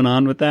what's going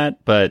on with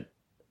that, but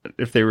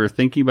if they were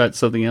thinking about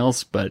something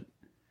else, but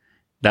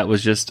that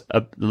was just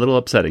a little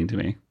upsetting to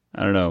me.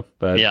 I don't know,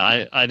 but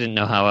yeah, I didn't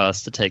know how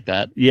else to take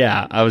that.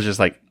 Yeah, I was just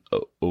like,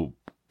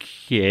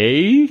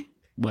 okay.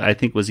 What I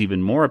think was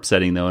even more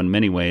upsetting, though, in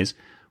many ways,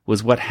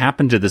 was what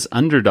happened to this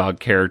Underdog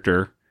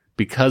character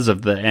because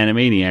of the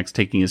Animaniacs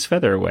taking his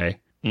feather away.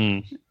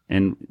 Mm.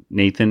 And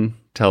Nathan,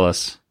 tell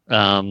us.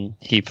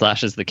 He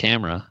flashes the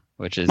camera,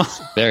 which is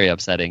very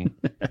upsetting.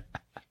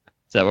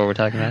 Is that what we're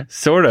talking about?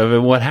 Sort of.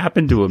 And what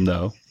happened to him,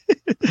 though?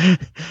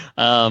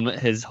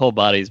 His whole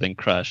body's been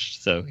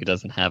crushed, so he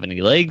doesn't have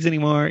any legs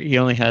anymore. He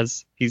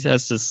has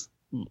to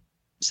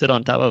sit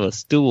on top of a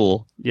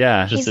stool.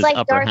 Yeah. Just he's his like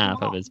upper Darth half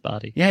Maul. of his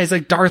body. Yeah, he's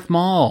like Darth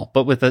Maul,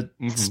 but with a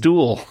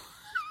stool.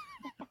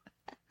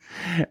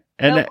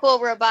 And no cool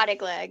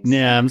robotic legs.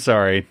 Yeah, I'm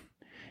sorry.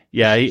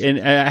 Yeah, and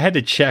I had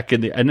to check,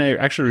 and I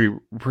actually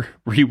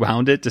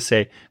rewound it to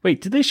say,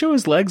 wait, did they show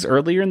his legs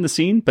earlier in the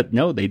scene? But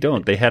no, they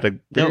don't. They had a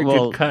very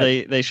good cut.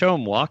 They show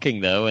him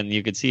walking, though, and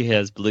you could see he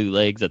has blue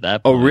legs at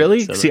that point. Oh,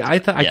 really? So see, I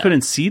thought I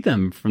couldn't see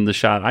them from the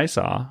shot I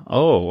saw.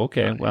 Oh,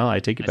 okay. Right. Well, I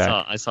take it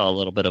back. I saw a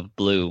little bit of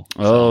blue.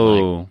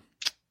 Oh.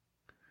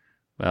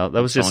 Well,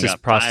 that was just his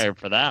fired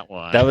for that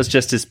one. That was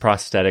just his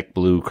prosthetic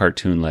blue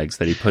cartoon legs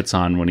that he puts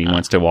on when he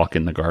wants to walk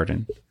in the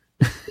garden.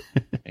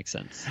 Makes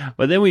sense.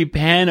 But then we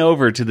pan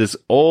over to this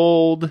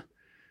old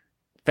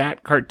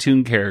fat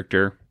cartoon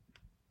character,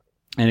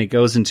 and it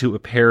goes into a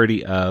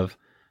parody of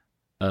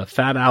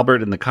Fat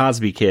Albert and the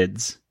Cosby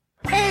Kids.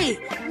 Hey,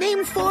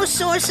 name 4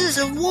 sources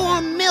of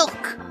warm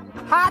milk.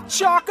 Hot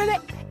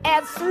chocolate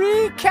and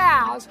 3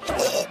 cows.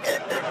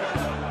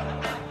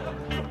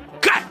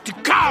 Got the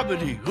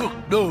comedy,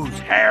 hook-nosed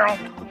Harold.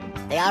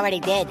 They already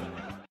did.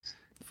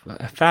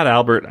 Fat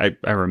Albert,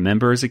 I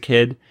remember as a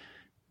kid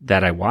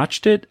that I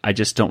watched it. I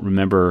just don't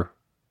remember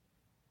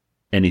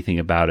anything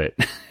about it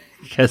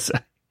because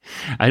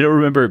I don't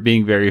remember it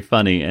being very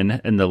funny.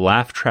 And the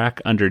laugh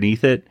track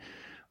underneath it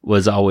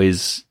was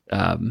always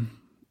kind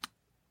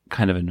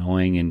of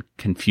annoying and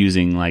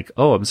confusing. Like,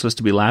 oh, I'm supposed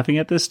to be laughing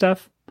at this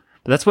stuff?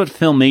 But that's what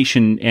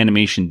Filmation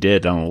Animation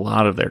did on a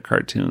lot of their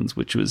cartoons,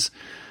 which was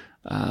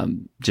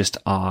just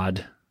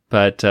odd.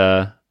 But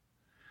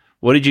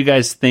what did you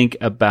guys think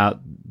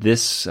about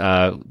this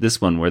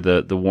one where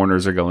the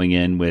Warners are going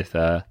in with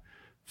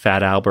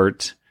Fat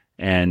Albert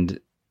and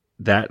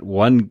that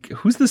one?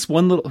 Who's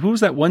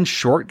that one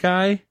short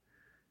guy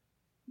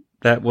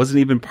that wasn't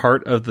even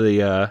part of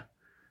the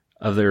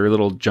of their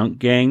little junk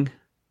gang?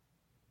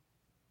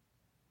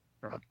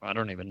 I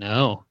don't even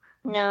know.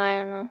 No, I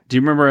don't know. Do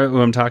you remember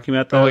who I'm talking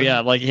about, though? Oh yeah,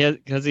 like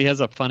because he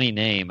has a funny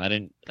name. I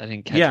didn't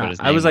catch Yeah, what his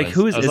name I was like,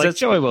 who is- I was is like, that-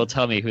 Joey will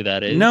tell me who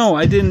that is. No,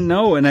 I didn't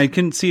know, and I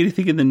couldn't see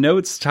anything in the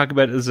notes talk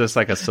about it as just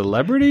like a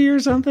celebrity or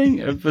something.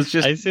 It was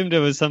just I assumed it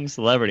was some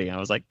celebrity. And I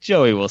was like,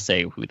 Joey will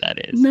say who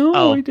that is. No,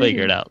 I'll I didn't.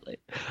 figure it out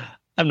later.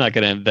 I'm not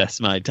going to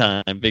invest my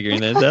time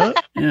figuring this out.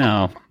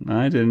 No,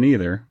 I didn't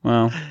either.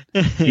 Well,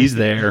 he's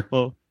there.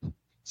 Well,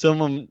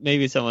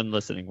 maybe someone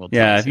listening will.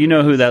 Yeah, if you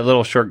know who that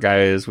little short guy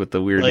is with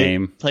the weird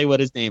name. Play what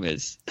his name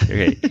is.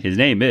 Okay, his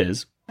name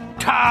is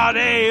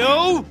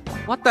Tadeo!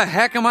 What the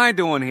heck am I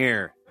doing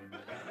here?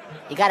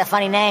 You got a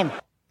funny name.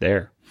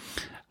 there.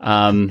 We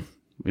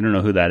don't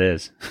know who that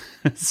is.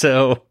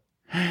 So,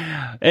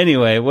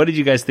 anyway, what did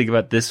you guys think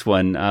about this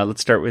one?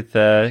 Let's start with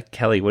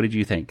Kelly. What did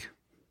you think?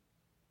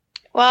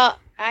 Well,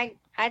 I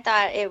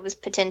thought it was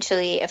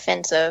potentially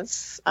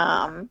offensive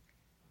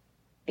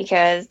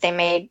because they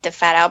made the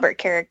Fat Albert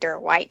character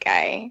a white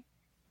guy.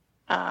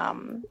 Yeah.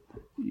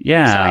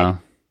 So I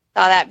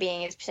saw that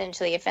being as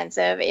potentially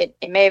offensive. It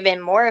may have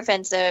been more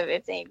offensive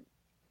if they,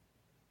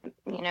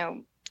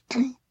 I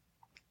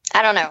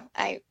don't know.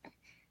 I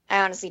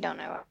honestly don't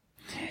know.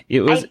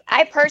 It was.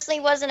 I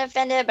personally wasn't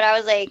offended, but I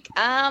was like,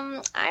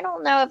 I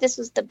don't know if this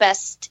was the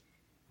best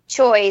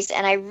choice,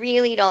 and I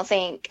really don't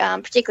think,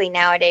 particularly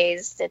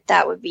nowadays,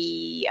 that would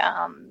be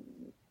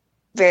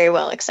very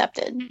well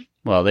accepted.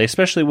 Well, they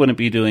especially wouldn't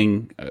be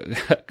doing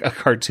a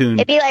cartoon.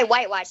 It'd be like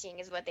whitewashing,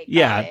 is what they call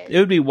Yeah, it. it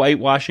would be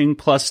whitewashing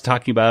plus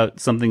talking about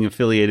something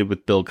affiliated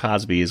with Bill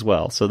Cosby as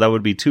well. So that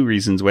would be two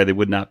reasons why they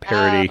would not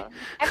parody.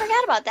 I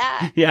forgot about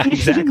that. Yeah,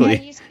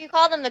 exactly. you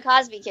called them the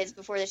Cosby Kids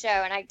before the show,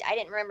 and I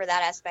didn't remember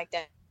that aspect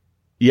of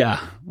Yeah.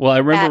 Well, I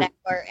remember.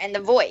 that, and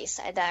the voice.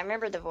 I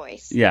remember the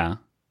voice. Yeah.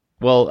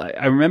 Well,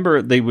 I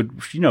remember they would,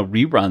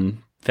 rerun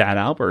Fat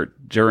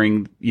Albert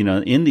during,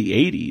 in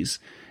the 80s.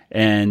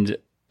 And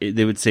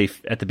they would say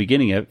at the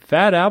beginning of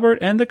Fat Albert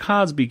and the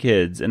Cosby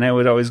Kids. And I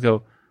would always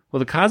go, well,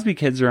 the Cosby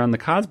Kids are on the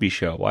Cosby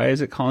Show. Why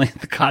is it calling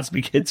it the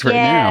Cosby Kids right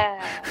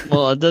now?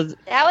 Well, it does.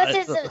 That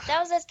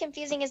was as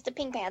confusing as the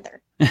Pink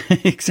Panther.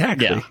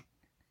 Exactly. Yeah.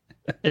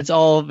 It's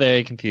all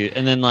very confused.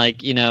 And then,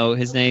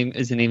 his name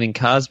isn't even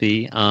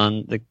Cosby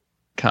on the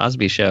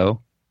Cosby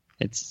Show.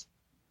 It's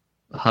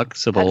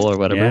Huxtable or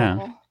whatever.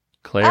 Yeah.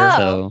 Claire.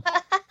 So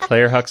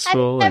Claire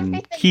Huxtable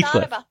and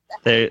Heathcliff.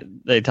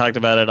 they talked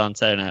about it on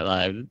Saturday Night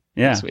Live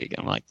this week.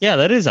 I'm like, yeah,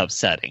 that is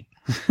upsetting.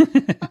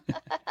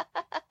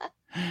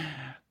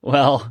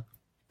 Well,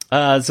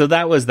 so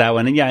that was that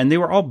one. And yeah, and they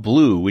were all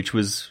blue, which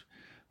was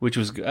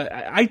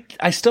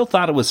I still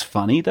thought it was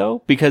funny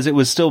though, because it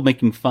was still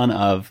making fun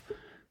of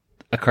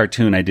a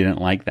cartoon I didn't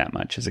like that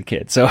much as a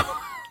kid. So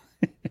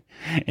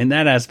in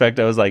that aspect,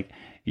 I was like,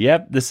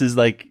 yep, this is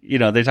like,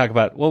 they talk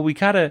about, well, we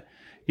gotta,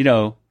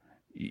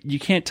 you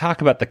can't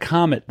talk about the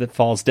comet that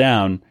falls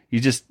down.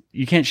 You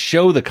can't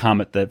show the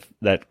comet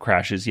that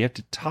crashes. You have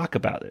to talk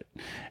about it.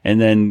 And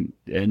then,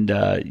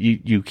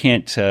 you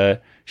can't,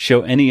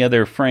 show any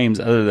other frames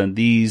other than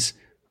these,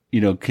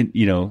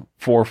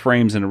 4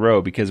 frames in a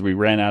row because we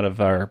ran out of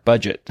our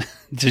budget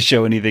to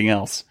show anything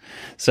else.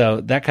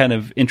 So that kind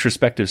of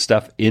introspective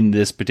stuff in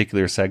this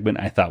particular segment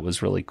I thought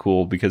was really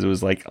cool because it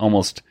was like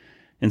almost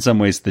in some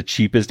ways the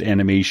cheapest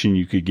animation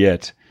you could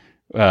get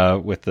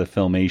with the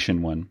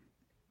Filmation one.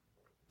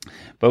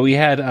 But we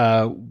had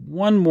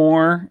one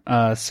more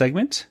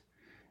segment,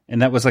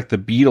 and that was like the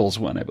Beatles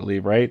one, I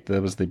believe, right?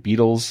 That was the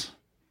Beatles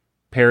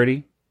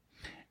parody.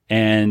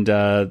 And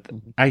I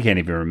can't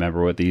even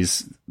remember what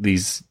these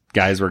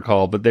guys were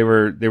called, but they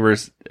were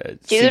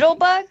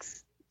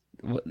Doodlebugs?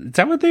 Is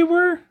that what they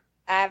were?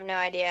 I have no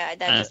idea.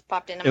 That just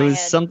popped into my It was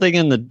head.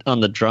 something on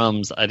the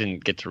drums. I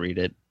didn't get to read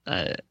it.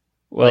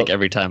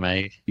 Every time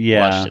I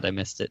watched it, I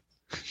missed it.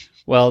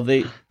 Well,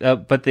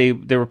 but they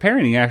were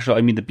parodying actually.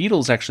 I mean, the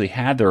Beatles actually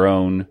had their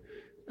own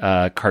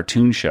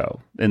cartoon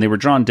show, and they were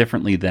drawn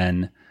differently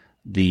than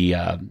the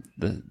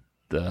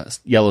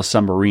Yellow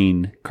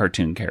Submarine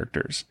cartoon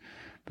characters.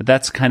 But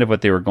that's kind of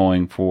what they were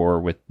going for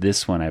with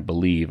this one, I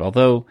believe.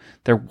 Although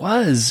there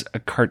was a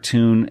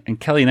cartoon, and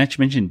Kelly, not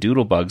to mention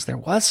Doodlebugs, there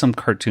was some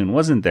cartoon,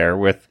 wasn't there,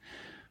 with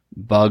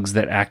bugs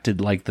that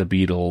acted like the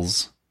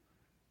Beatles.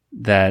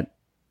 That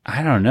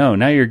I don't know.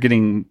 Now you're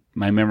getting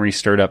my memory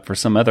stirred up for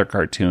some other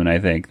cartoon, I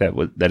think,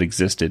 that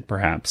existed,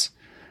 perhaps.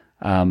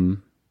 But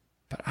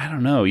I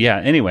don't know. Yeah,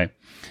 anyway.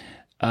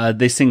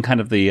 They sing kind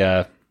of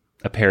a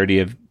parody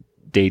of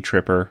Day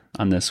Tripper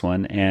on this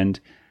one. And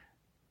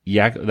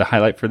the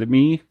highlight for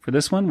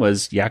this one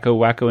was Yakko,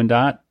 Wacko, and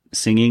Dot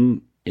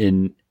singing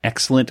in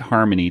excellent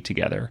harmony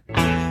together.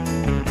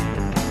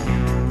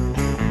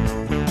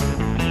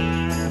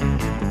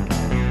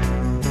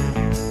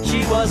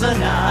 She was a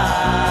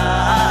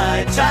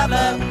night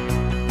traveler,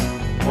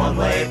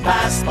 one-way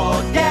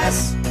passport,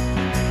 yes.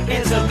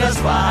 It took us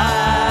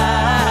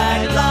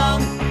quite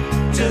long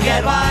to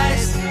get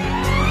wise,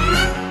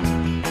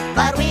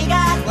 but we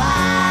got wise.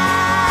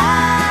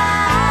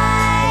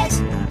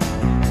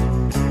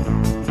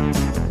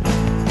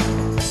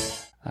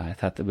 I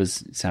thought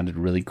sounded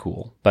really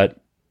cool.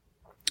 But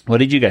what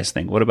did you guys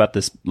think? What about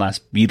this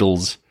last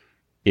Beatles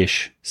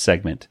ish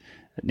segment.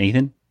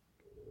 Nathan?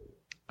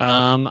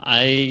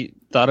 I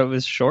thought it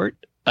was short.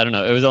 I don't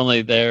know. It was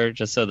only there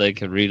just so they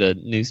could read a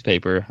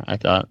newspaper, I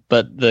thought.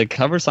 But the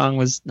cover song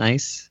was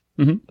nice.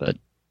 Mm-hmm. But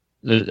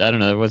I don't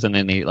know. There wasn't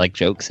any like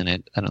jokes in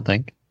it, I don't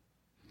think.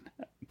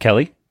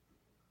 Kelly?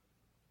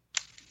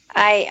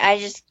 I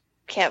just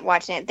kept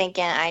watching it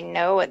thinking, I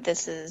know what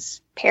this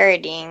is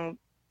parodying,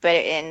 but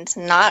it's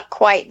not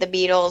quite the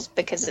Beatles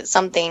because it's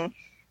something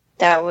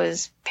that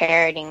was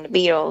parodying the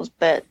Beatles.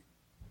 But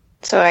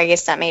so I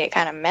guess that made it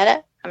kind of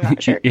meta. I'm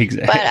not sure.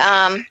 Exactly. But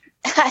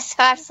so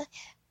I was like,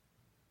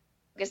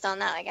 focused on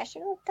that. Like, I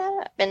should look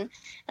that up. And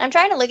I'm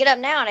trying to look it up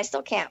now, and I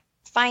still can't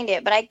find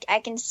it. But I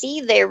can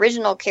see the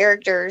original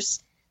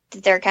characters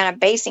that they're kind of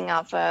basing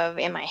off of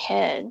in my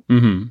head.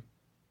 Mm-hmm.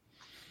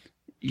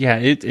 Yeah,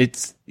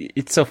 it's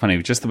so funny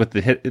just with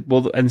the hit.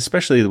 Well, and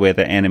especially the way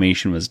the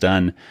animation was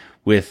done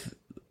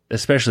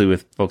especially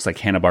with folks like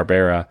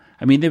Hanna-Barbera.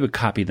 I mean, they would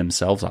copy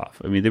themselves off.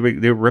 I mean, they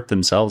would rip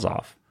themselves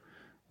off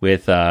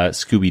with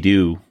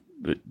Scooby-Doo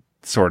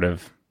sort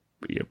of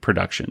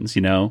productions.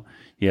 You know,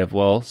 you have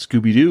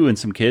Scooby-Doo and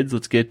some kids.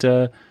 Let's get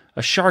a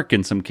shark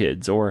and some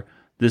kids, or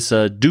this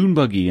dune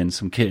buggy and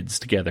some kids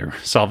together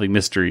solving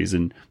mysteries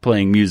and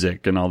playing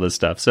music and all this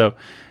stuff. So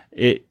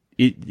it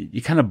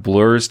kind of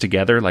blurs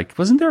together. Like,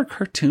 wasn't there a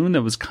cartoon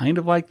that was kind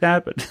of like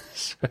that? But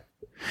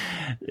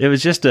it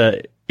was just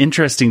a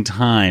interesting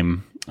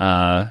time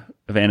of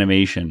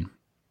animation.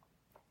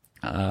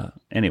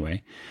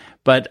 Anyway,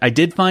 but I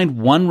did find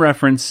one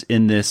reference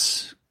in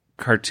this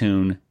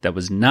cartoon that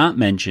was not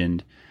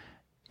mentioned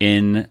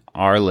in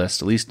our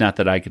list, at least not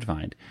that I could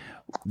find.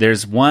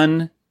 There's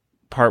one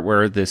part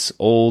where this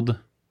old,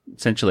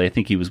 essentially, I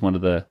think he was one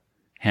of the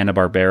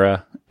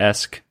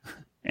Hanna-Barbera-esque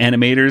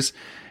animators.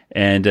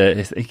 And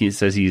I think he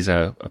says he's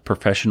a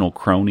professional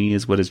crony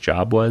is what his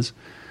job was.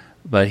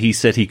 But he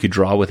said he could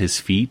draw with his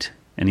feet,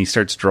 and he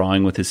starts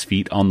drawing with his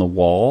feet on the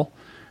wall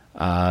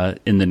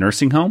in the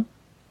nursing home.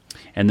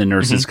 And the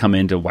nurses come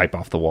in to wipe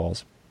off the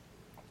walls.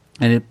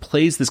 And it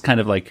plays this kind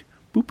of like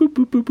boop, boop,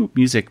 boop, boop, boop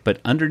music, but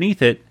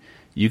underneath it,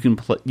 you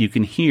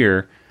can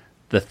hear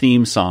the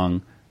theme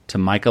song to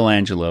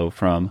Michelangelo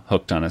from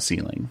Hooked on a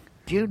Ceiling.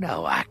 You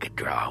know I could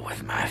draw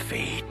with my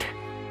feet.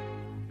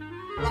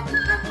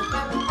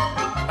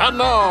 And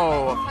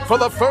now, for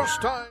the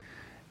first time...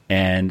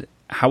 And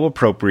how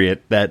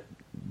appropriate that,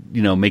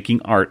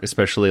 making art,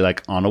 especially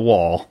like on a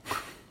wall,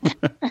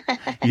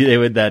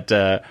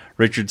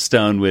 Richard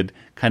Stone would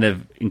kind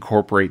of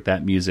incorporate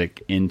that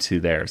music into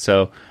there.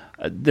 So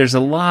there's a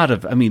lot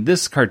of,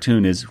 this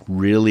cartoon is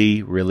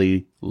really,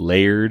 really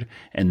layered,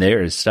 and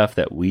there is stuff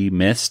that we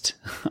missed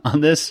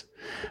on this.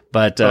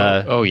 But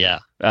yeah,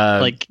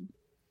 like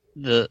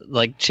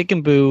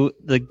Chicken Boo,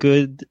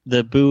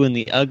 the Boo and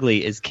the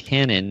Ugly is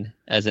canon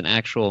as an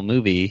actual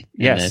movie.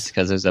 Yes,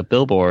 because there's a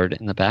billboard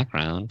in the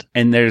background,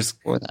 and there's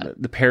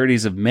the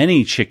parodies of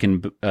many Chicken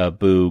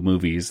Boo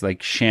movies,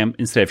 like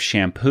instead of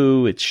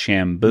shampoo, it's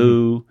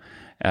Shamboo.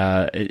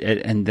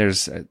 And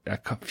there's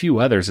a few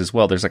others as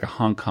well. There's like a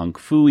Hong Kong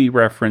Phooey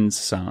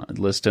reference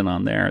listed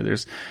on there.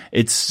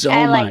 It's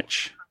so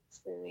much.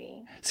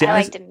 See,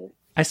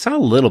 I saw a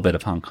little bit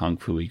of Hong Kong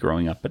Phooey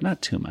growing up, but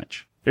not too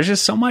much. There's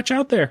just so much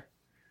out there.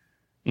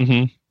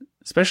 Mm-hmm.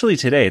 Especially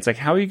today. It's like,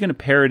 how are you going to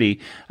parody?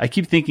 I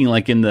keep thinking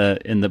like in the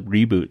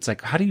reboot, it's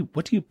like,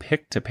 what do you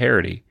pick to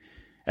parody?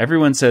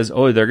 Everyone says,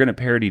 oh, they're going to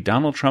parody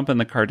Donald Trump and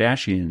the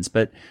Kardashians,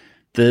 but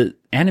the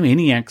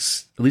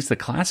Animaniacs, at least the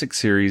classic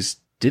series,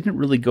 didn't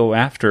really go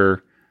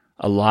after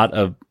a lot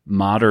of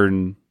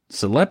modern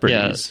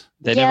celebrities.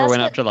 Yeah, they never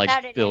went after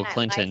like Bill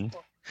Clinton.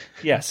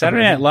 Yeah,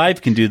 Saturday Night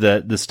Live can do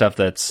the stuff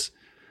that's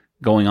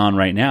going on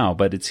right now,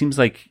 but it seems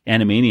like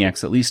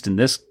Animaniacs, at least in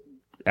this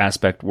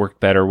aspect, worked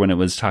better when it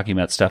was talking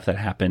about stuff that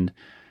happened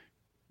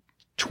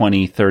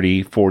 20,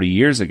 30, 40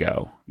 years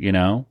ago,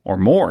 or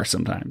more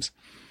sometimes.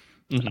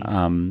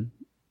 Mm-hmm.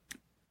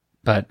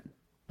 But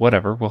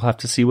whatever, we'll have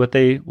to see what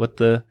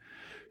the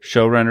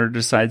showrunner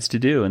decides to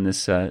do in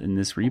this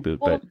reboot.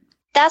 Well, but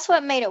that's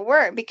what made it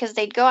work, because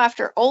they'd go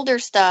after older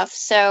stuff,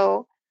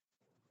 so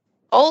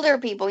older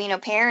people,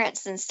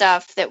 parents and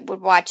stuff that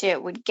would watch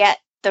it would get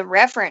the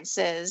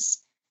references,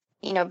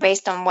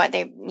 based on what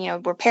they,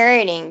 were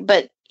parodying,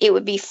 but it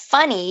would be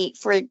funny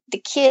for the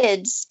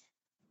kids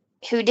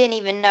who didn't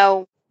even know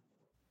what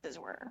these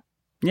were.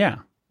 Yeah.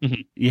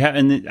 Mm-hmm. Yeah,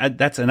 and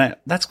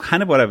that's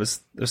kind of what I was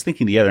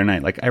thinking the other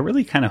night. Like, I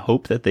really kind of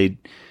hope that they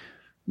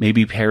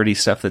maybe parody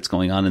stuff that's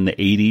going on in the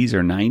 80s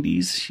or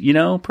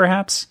 90s,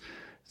 perhaps,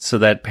 so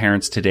that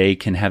parents today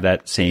can have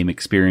that same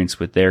experience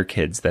with their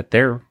kids that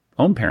their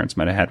own parents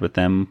might have had with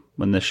them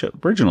when the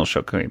original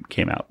show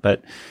came out.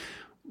 But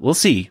we'll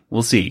see.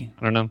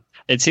 I don't know.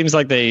 It seems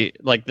like the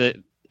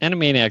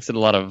Animaniacs did a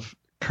lot of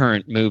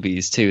current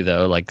movies too,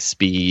 though, like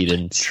Speed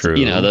and True.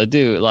 They'll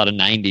do a lot of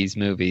 90s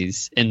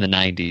movies in the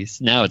 90s.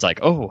 Now it's like,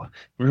 oh,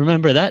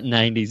 remember that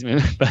 90s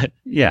movie? But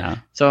yeah,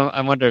 so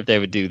I wonder if they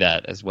would do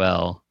that as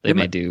well. There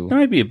might be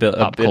a bit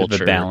of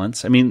a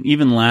balance.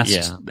 Even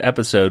last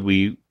episode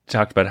we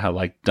talked about how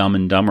like Dumb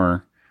and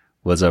Dumber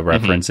was a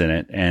reference in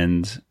it,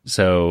 and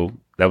so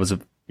that was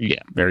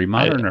Yeah. Very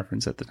modern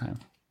reference at the time.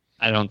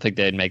 I don't think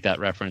they'd make that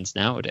reference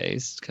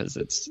nowadays because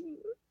it's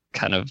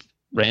kind of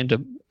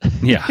random.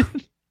 Yeah.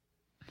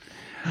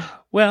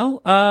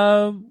 Well,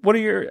 what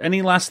are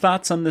any last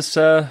thoughts on this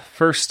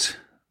first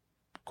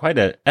quite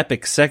an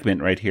epic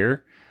segment right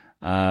here?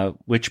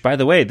 Which, by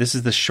the way, this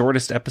is the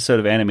shortest episode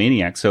of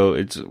Animaniacs, so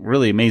it's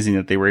really amazing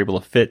that they were able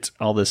to fit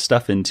all this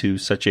stuff into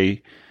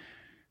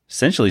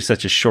essentially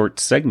such a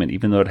short segment,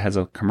 even though it has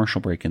a commercial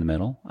break in the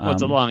middle. Well,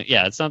 it's a long,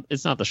 it's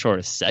not the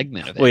shortest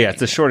segment of it. Well, yeah, it's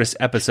the shortest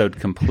episode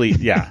complete.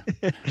 Yeah.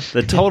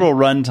 The total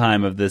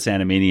runtime of this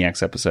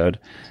Animaniacs episode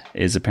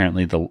is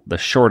apparently the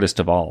shortest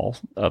of all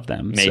of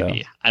them.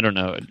 Maybe. So, I don't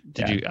know.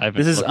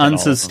 This is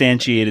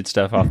unsubstantiated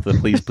stuff off the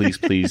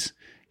Please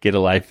Get a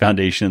Life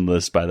Foundation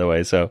list, by the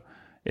way. So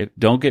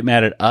don't get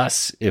mad at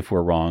us if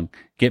we're wrong.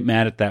 Get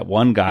mad at that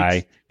one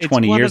guy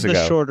 20 years ago. It's one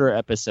of the shorter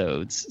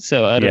episodes.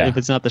 So if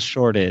it's not the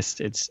shortest,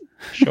 it's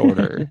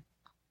shorter.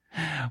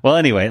 Well,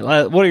 anyway,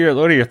 what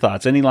are your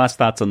thoughts? Any last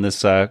thoughts on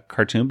this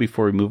cartoon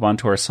before we move on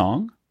to our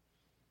song?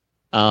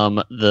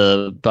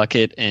 The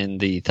bucket and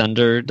the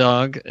thunder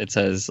dog, it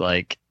says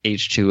like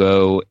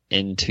H2O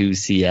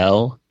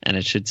N2Cl, and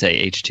it should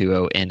say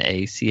H2O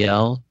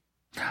NaCl.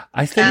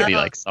 I think it'd be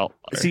like salt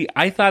water. See,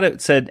 I thought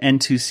it said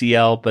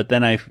N2Cl, but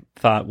then I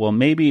thought, well,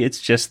 maybe it's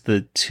just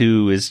the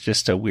 2 is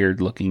just a weird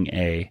looking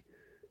A.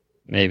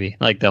 Maybe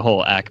like the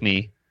whole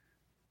Acme.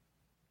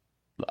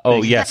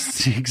 Oh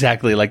yes,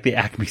 exactly like the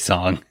Acme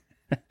song.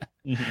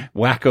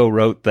 Wacko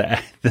wrote the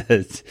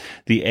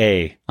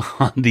A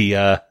on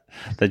the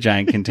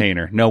giant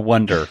container. No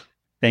wonder.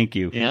 Thank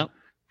you. Yeah.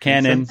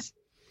 Canon.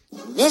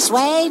 This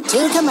way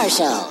to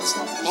commercials.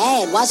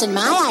 Hey, it wasn't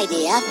my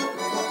idea.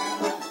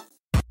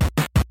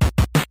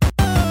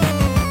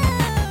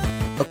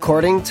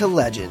 According to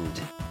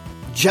legend,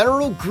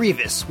 General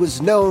Grievous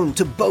was known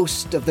to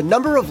boast of the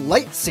number of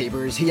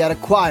lightsabers he had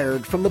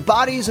acquired from the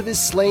bodies of his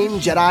slain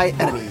Jedi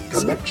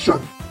enemies.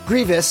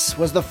 Grievous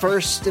was the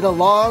first in a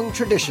long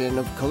tradition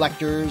of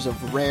collectors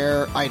of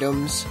rare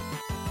items.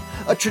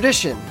 A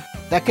tradition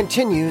that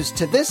continues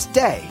to this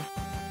day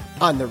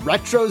on the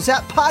Retro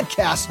Zap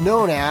podcast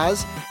known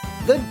as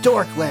the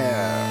Dork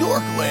Lair.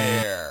 Dork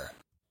Lair.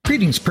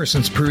 Greetings,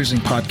 Persons Perusing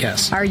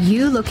Podcast. Are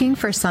you looking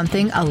for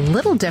something a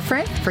little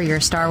different for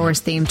your Star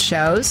Wars-themed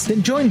shows?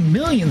 Then join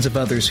millions of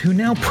others who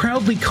now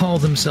proudly call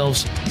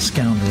themselves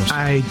scoundrels.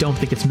 I don't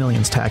think it's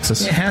millions,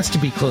 Taxus. It has to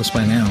be close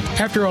by now.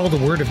 After all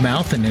the word of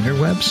mouth and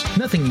interwebs,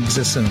 nothing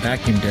exists in a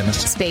vacuum,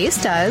 Dennis.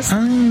 Space does.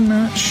 I'm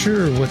not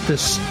sure what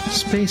this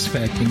space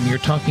vacuum you're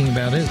talking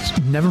about is.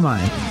 Never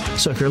mind.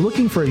 So if you're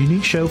looking for a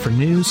unique show for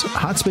news,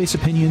 hot space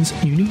opinions,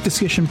 unique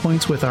discussion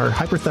points with our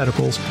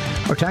hypotheticals,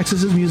 or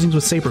Taxus' musings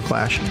with Saber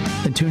Clash,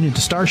 then tune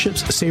into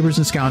Starships, Sabers,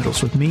 and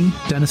Scoundrels with me,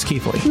 Dennis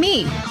Keithley.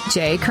 Me,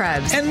 Jay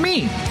Krebs. And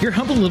me, your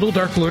humble little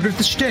Dark Lord of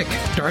the Shtick,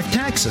 Darth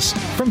Taxus.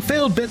 From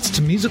failed bits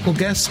to musical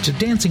guests to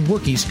dancing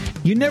Wookiees,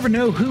 you never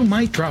know who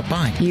might drop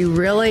by. You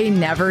really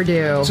never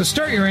do. So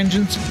start your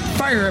engines,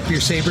 fire up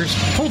your sabers,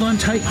 hold on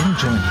tight, and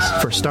join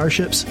us. For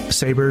Starships,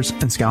 Sabers,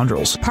 and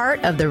Scoundrels.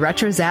 Part of the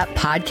Retro Zap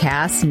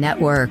Podcast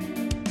Network.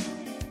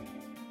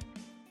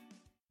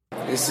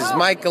 This is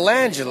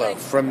Michelangelo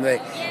from the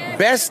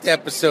best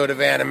episode of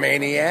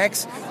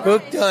Animaniacs,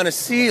 Hooked on a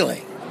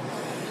Ceiling.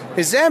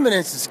 His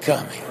Eminence is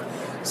coming,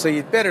 so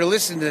you'd better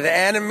listen to the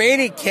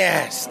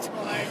Animanicast.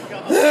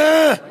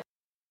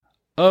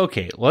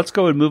 Okay, let's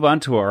go and move on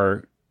to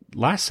our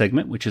last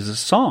segment, which is a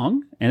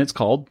song, and it's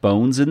called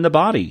Bones in the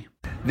Body.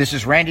 This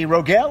is Randy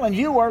Rogel, and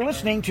you are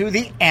listening to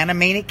the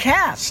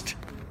Animanicast.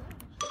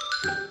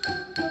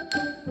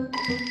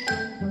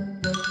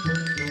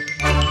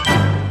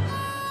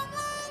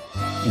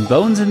 And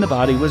Bones in the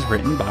Body was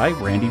written by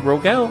Randy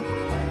Rogel.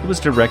 It was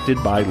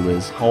directed by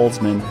Liz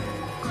Halsman.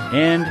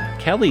 And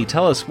Kelly,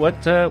 tell us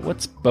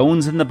what's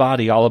Bones in the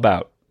Body all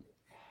about?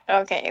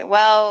 Okay,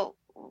 well,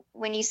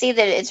 when you see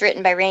that it's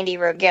written by Randy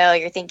Rogel,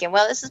 you're thinking,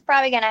 well, this is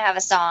probably going to have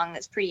a song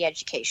that's pretty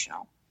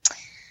educational.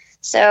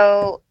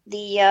 So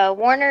the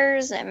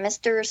Warners and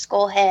Mr.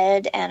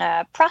 Skullhead and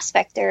a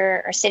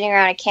prospector are sitting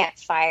around a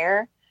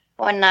campfire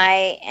one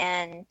night,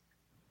 and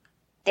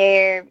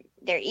they're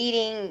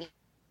eating,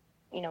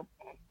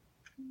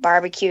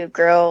 barbecue,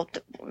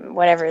 grilled,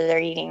 whatever they're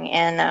eating,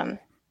 and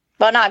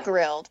well, not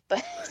grilled,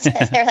 but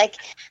they're like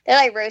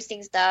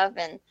roasting stuff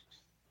and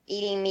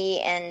eating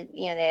meat, and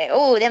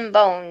them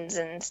bones,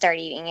 and start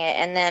eating it,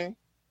 and then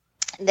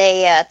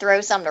they throw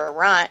some to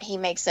Runt. He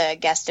makes a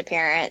guest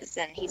appearance,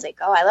 and he's like,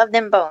 "Oh, I love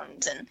them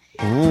bones," and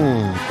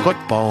good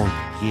bone.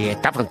 Yeah,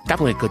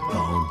 definitely a good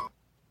bone.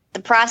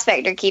 The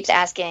prospector keeps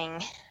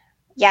asking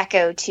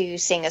Yakko to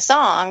sing a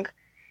song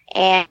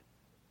and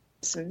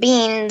some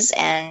beans,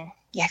 and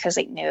Yakko's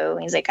like, no.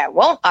 He's like, I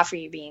won't offer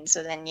you beans.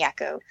 So then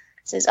Yakko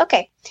says,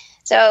 okay.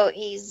 So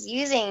he's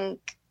using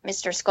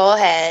Mr.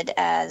 Skullhead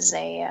as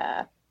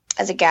a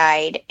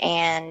guide,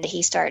 and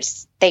they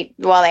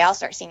all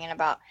start singing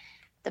about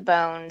the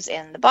bones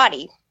in the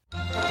body.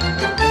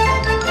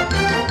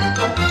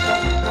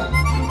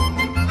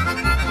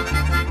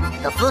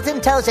 The foot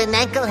and toes and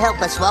ankle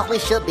help us walk. We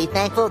should be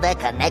thankful they're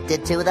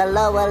connected to the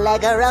lower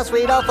leg, or else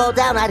we'd all fall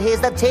down. Right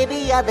here's the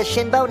tibia, the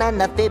shin bone,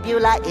 and the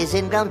fibula is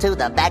ingrown to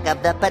the back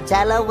of the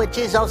patella, which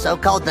is also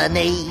called the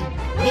knee.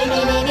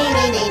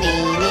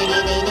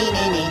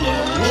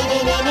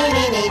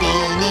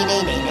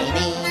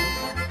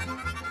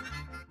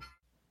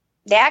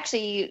 They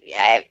actually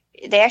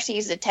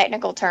use the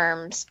technical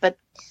terms,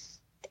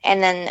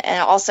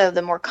 and also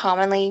the more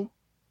commonly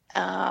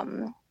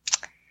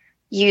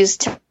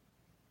used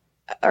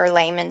or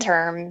layman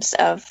terms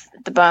of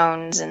the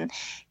bones, and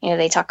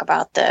they talk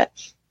about the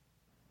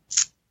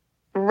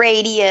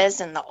radius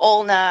and the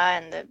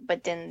ulna,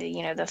 but then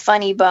the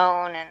funny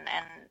bone and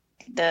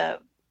the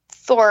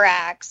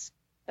thorax,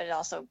 but it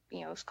also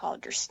is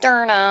called your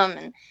sternum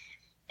and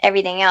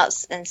everything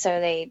else, and so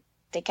they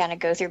kind of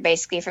go through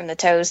basically from the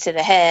toes to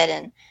the head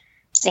and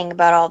sing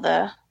about all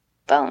the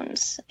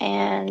bones,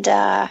 and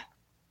that's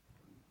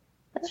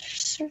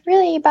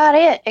really about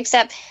it,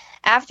 except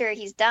after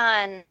he's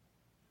done,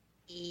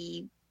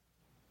 the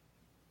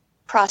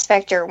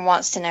prospector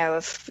wants to know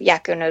if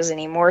Yakko knows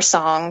any more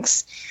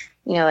songs,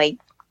 like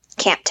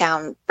Camp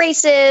Town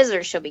Races,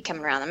 or She'll Be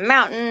Coming Around the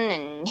Mountain,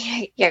 and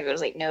Yakko's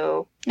like,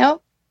 nope.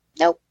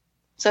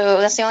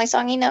 So that's the only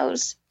song he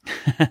knows.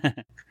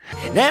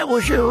 That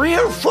was a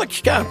real foot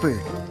stomper.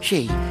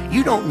 Say,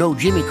 you don't know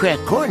Jimmy Crack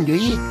Corn, do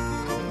you?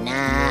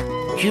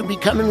 Nah. She'll Be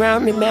Coming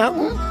Around the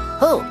Mountain?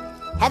 Who?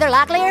 Heather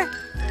Locklear?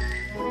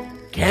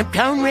 Camp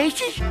Town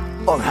Races?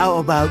 Or how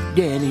about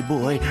Danny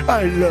Boy?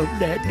 I love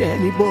that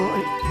Danny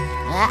Boy.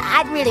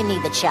 I'd really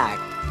need the chart.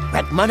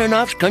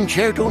 Rachmaninoff's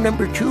Concerto No.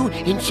 2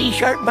 in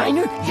C-sharp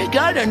minor? You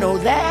gotta know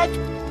that.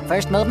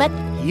 First movement?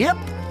 Yep.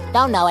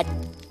 Don't know it.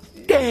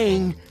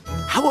 Dang.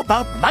 How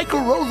about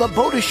Michael row the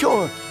boat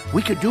ashore?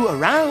 We could do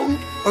Around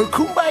or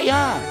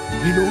Kumbaya.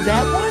 You know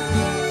that one?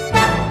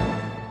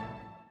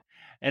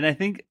 And I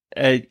think,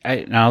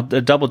 I'll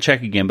double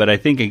check again, but I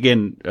think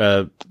again,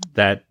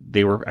 that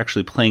they were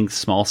actually playing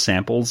small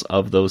samples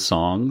of those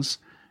songs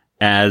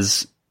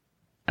as,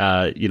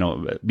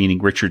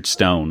 meaning Richard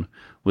Stone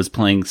was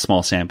playing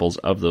small samples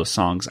of those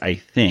songs, I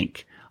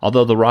think.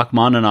 Although the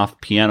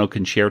Rachmaninoff Piano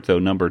Concerto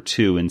No.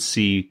 2 in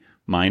C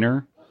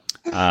minor,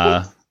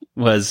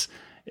 is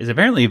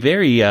apparently a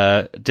very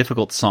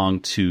difficult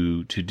song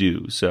to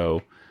do.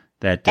 So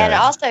that and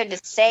also to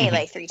say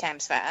like 3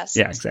 times fast.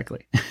 Yeah,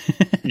 exactly.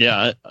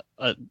 Yeah.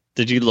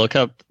 Did you look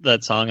up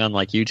that song on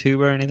like YouTube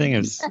or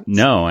anything?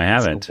 No, I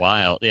haven't.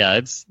 Wild. Yeah,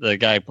 it's the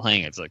guy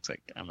playing it looks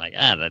like, I'm like,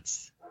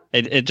 that's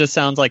it just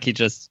sounds like he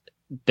just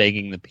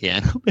banging the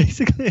piano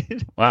basically.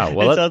 Wow.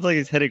 Well, it sounds like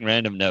he's hitting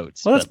random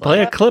notes. Well, let's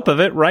play a clip of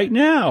it right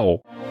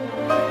now.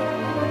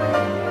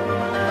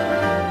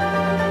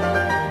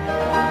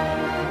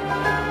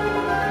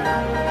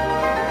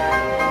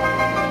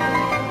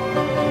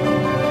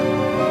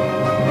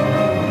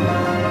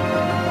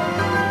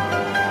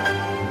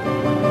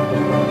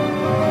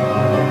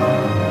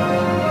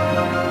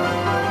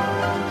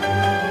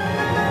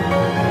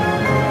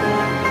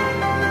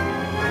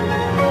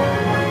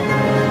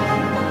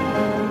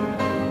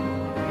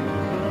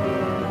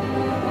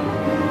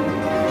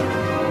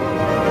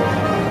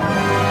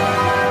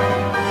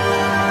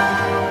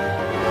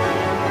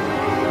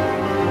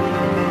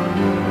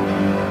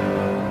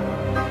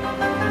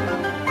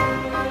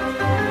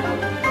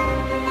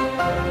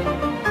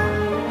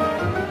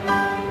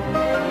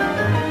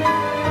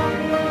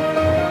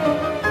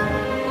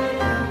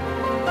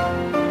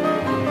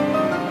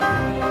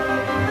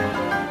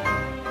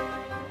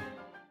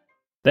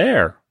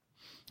 There.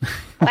 Wow,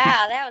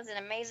 that was an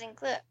amazing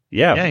clip.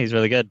 Yeah, he's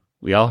really good.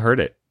 We all heard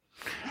it.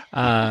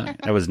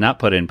 I was not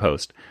put in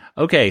post.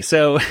 Okay,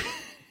 so,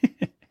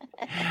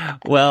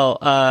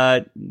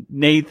 well,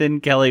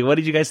 Nathan, Kelly, what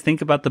did you guys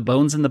think about the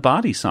Bones in the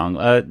Body song?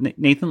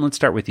 Nathan, let's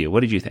start with you.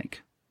 What did you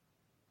think?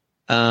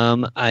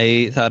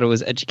 I thought it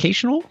was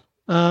educational,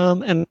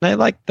 and I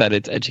like that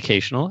it's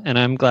educational, and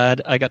I'm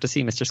glad I got to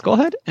see Mr.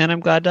 Skullhead, and I'm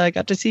glad I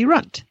got to see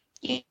Runt.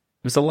 It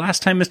was the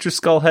last time Mr.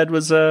 Skullhead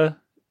was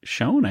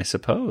shown, I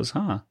suppose,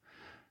 huh?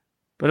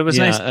 But it was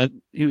nice.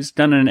 He was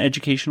done in an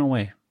educational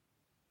way.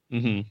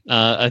 Mm-hmm.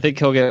 I think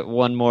he'll get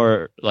one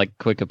more like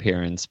quick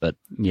appearance, but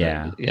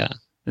yeah.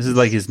 This is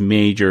like his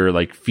major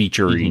like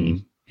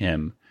featuring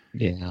him.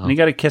 Yeah, and he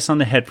got a kiss on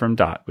the head from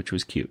Dot, which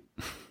was cute.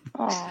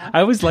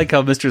 I always like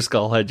how Mr.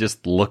 Skullhead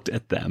just looked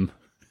at them,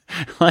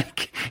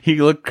 like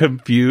he looked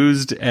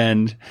confused,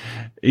 and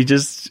it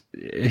just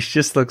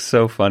looks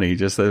so funny.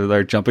 Just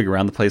they're jumping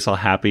around the place all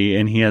happy,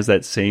 and he has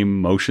that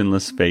same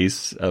motionless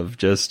face of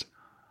just.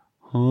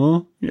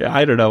 Huh? Yeah,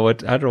 I don't know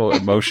what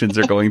emotions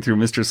are going through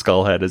Mr.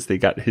 Skullhead as they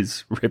got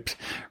his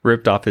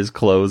ripped off his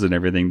clothes and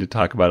everything to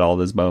talk about all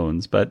his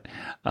bones. But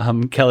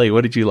Kelly,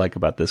 what did you like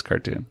about this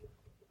cartoon?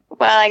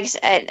 Well,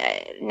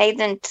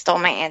 Nathan stole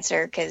my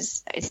answer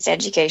because it's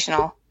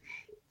educational,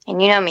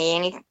 and you know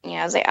me, and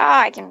I was like,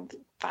 I can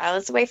file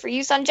this away for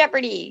use on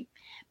Jeopardy,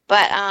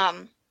 but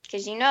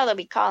because they'll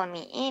be calling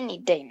me any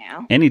day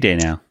now. Any day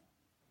now.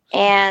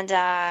 And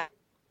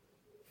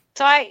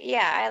so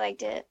I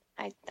liked it.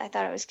 I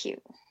thought it was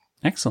cute.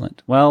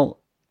 Excellent. Well,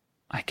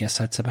 I guess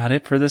that's about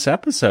it for this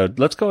episode.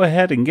 Let's go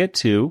ahead and get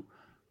to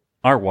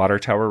our Water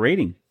Tower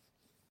rating.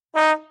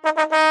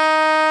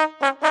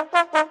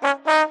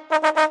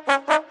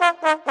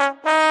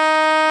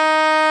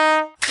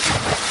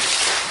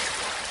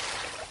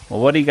 Well,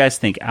 what do you guys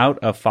think? Out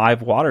of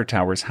 5 water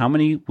towers, how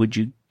many would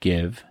you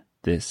give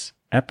this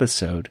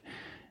episode?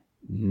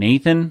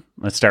 Nathan,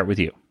 let's start with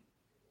you.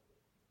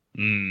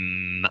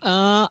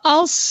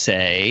 I'll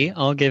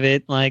give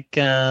it like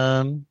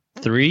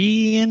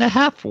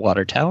 3.5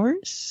 water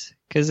towers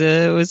because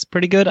it was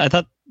pretty good. I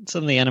thought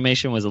some of the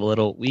animation was a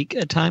little weak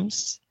at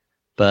times,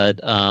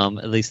 but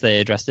at least they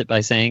addressed it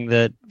by saying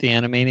that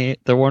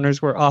the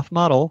Warners were off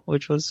model,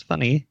 which was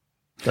funny.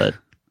 But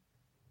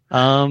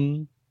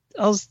I'll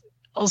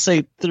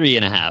say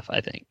 3.5, I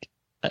think.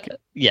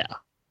 Yeah.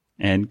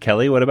 And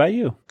Kelly, what about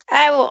you?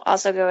 I will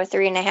also go with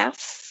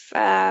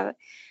 3.5.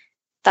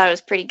 Thought it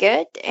was pretty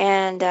good,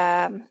 and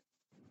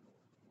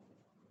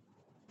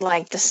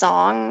like the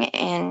song,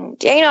 and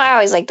I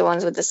always like the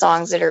ones with the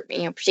songs that are,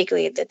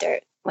 particularly that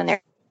they're and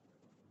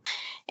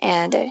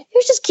it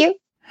was just cute.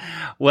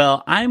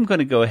 Well, I'm going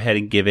to go ahead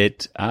and give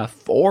it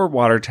 4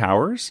 water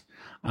towers.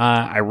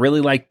 I really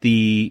like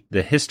the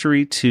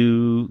history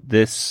to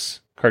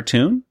this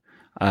cartoon.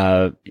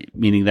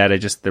 Meaning that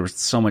there was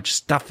so much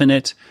stuff in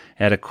it.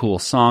 It had a cool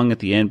song at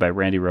the end by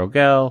Randy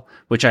Rogel,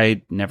 which I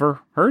had never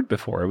heard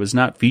before. It was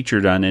not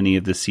featured on any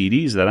of the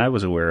CDs that I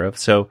was aware of.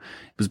 So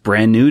it was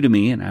brand new to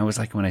me. And I was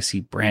like, when I see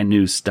brand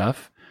new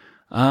stuff,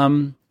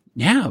 it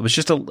was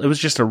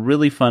just a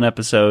really fun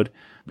episode.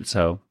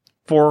 So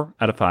 4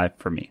 out of 5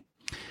 for me.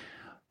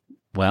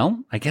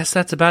 Well, I guess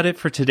that's about it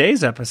for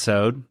today's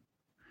episode.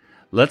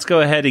 Let's go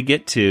ahead and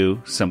get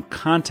to some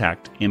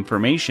contact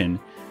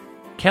information.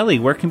 Kelly,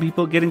 where can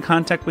people get in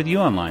contact with you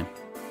online?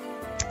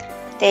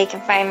 They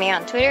can find me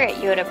on Twitter at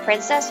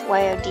YodaPrincess,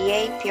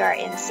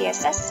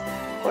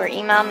 YODAPRNCSS, or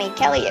email me,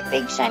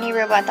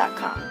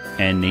 Kelly@BigShinyRobot.com.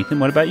 And Nathan,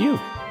 what about you?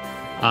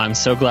 I'm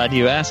so glad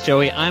you asked,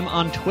 Joey. I'm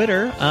on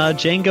Twitter,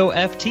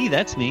 DjangoFT,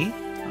 that's me.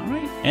 All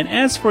right. And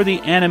as for the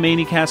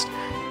Animaniacast,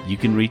 you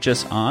can reach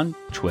us on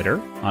Twitter,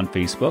 on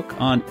Facebook,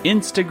 on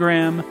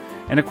Instagram,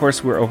 and of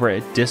course we're over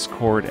at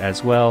Discord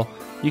as well.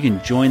 You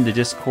can join the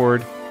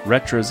Discord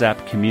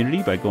RetroZap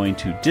community by going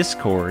to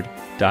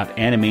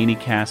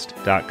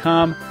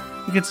discord.animaniacast.com.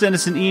 You can send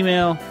us an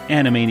email,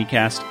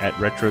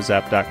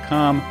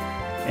 animaniacast@retrozap.com,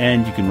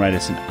 and you can write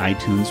us an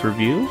iTunes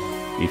review.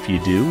 If you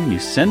do, and you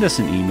send us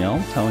an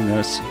email telling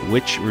us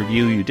which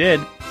review you did,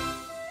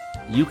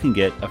 you can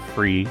get a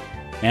free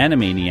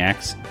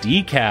Animaniacs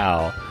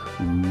decal.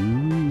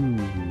 Ooh.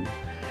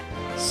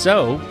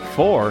 So,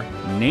 for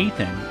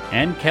Nathan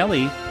and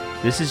Kelly,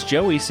 this is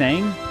Joey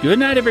saying, good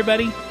night,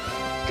 everybody.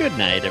 Good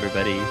night,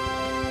 everybody.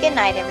 Good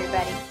night,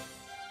 everybody.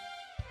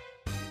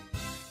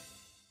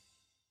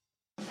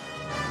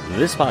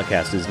 This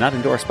podcast is not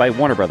endorsed by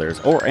Warner Brothers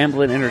or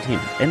Amblin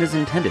Entertainment and is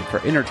intended for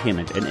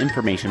entertainment and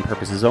information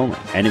purposes only.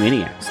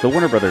 Animaniacs, the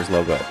Warner Brothers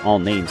logo, all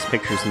names,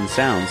 pictures, and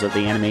sounds of the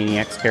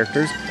Animaniacs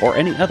characters or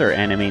any other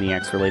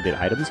Animaniacs-related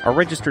items are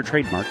registered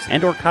trademarks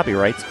and or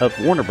copyrights of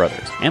Warner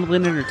Brothers,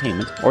 Amblin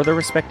Entertainment, or their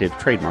respective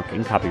trademark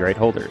and copyright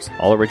holders.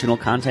 All original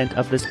content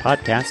of this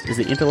podcast is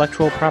the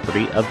intellectual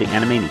property of the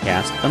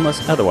Animaniacast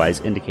unless otherwise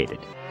indicated.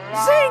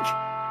 Zink!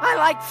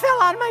 I fell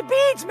on my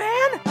beads,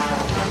 man!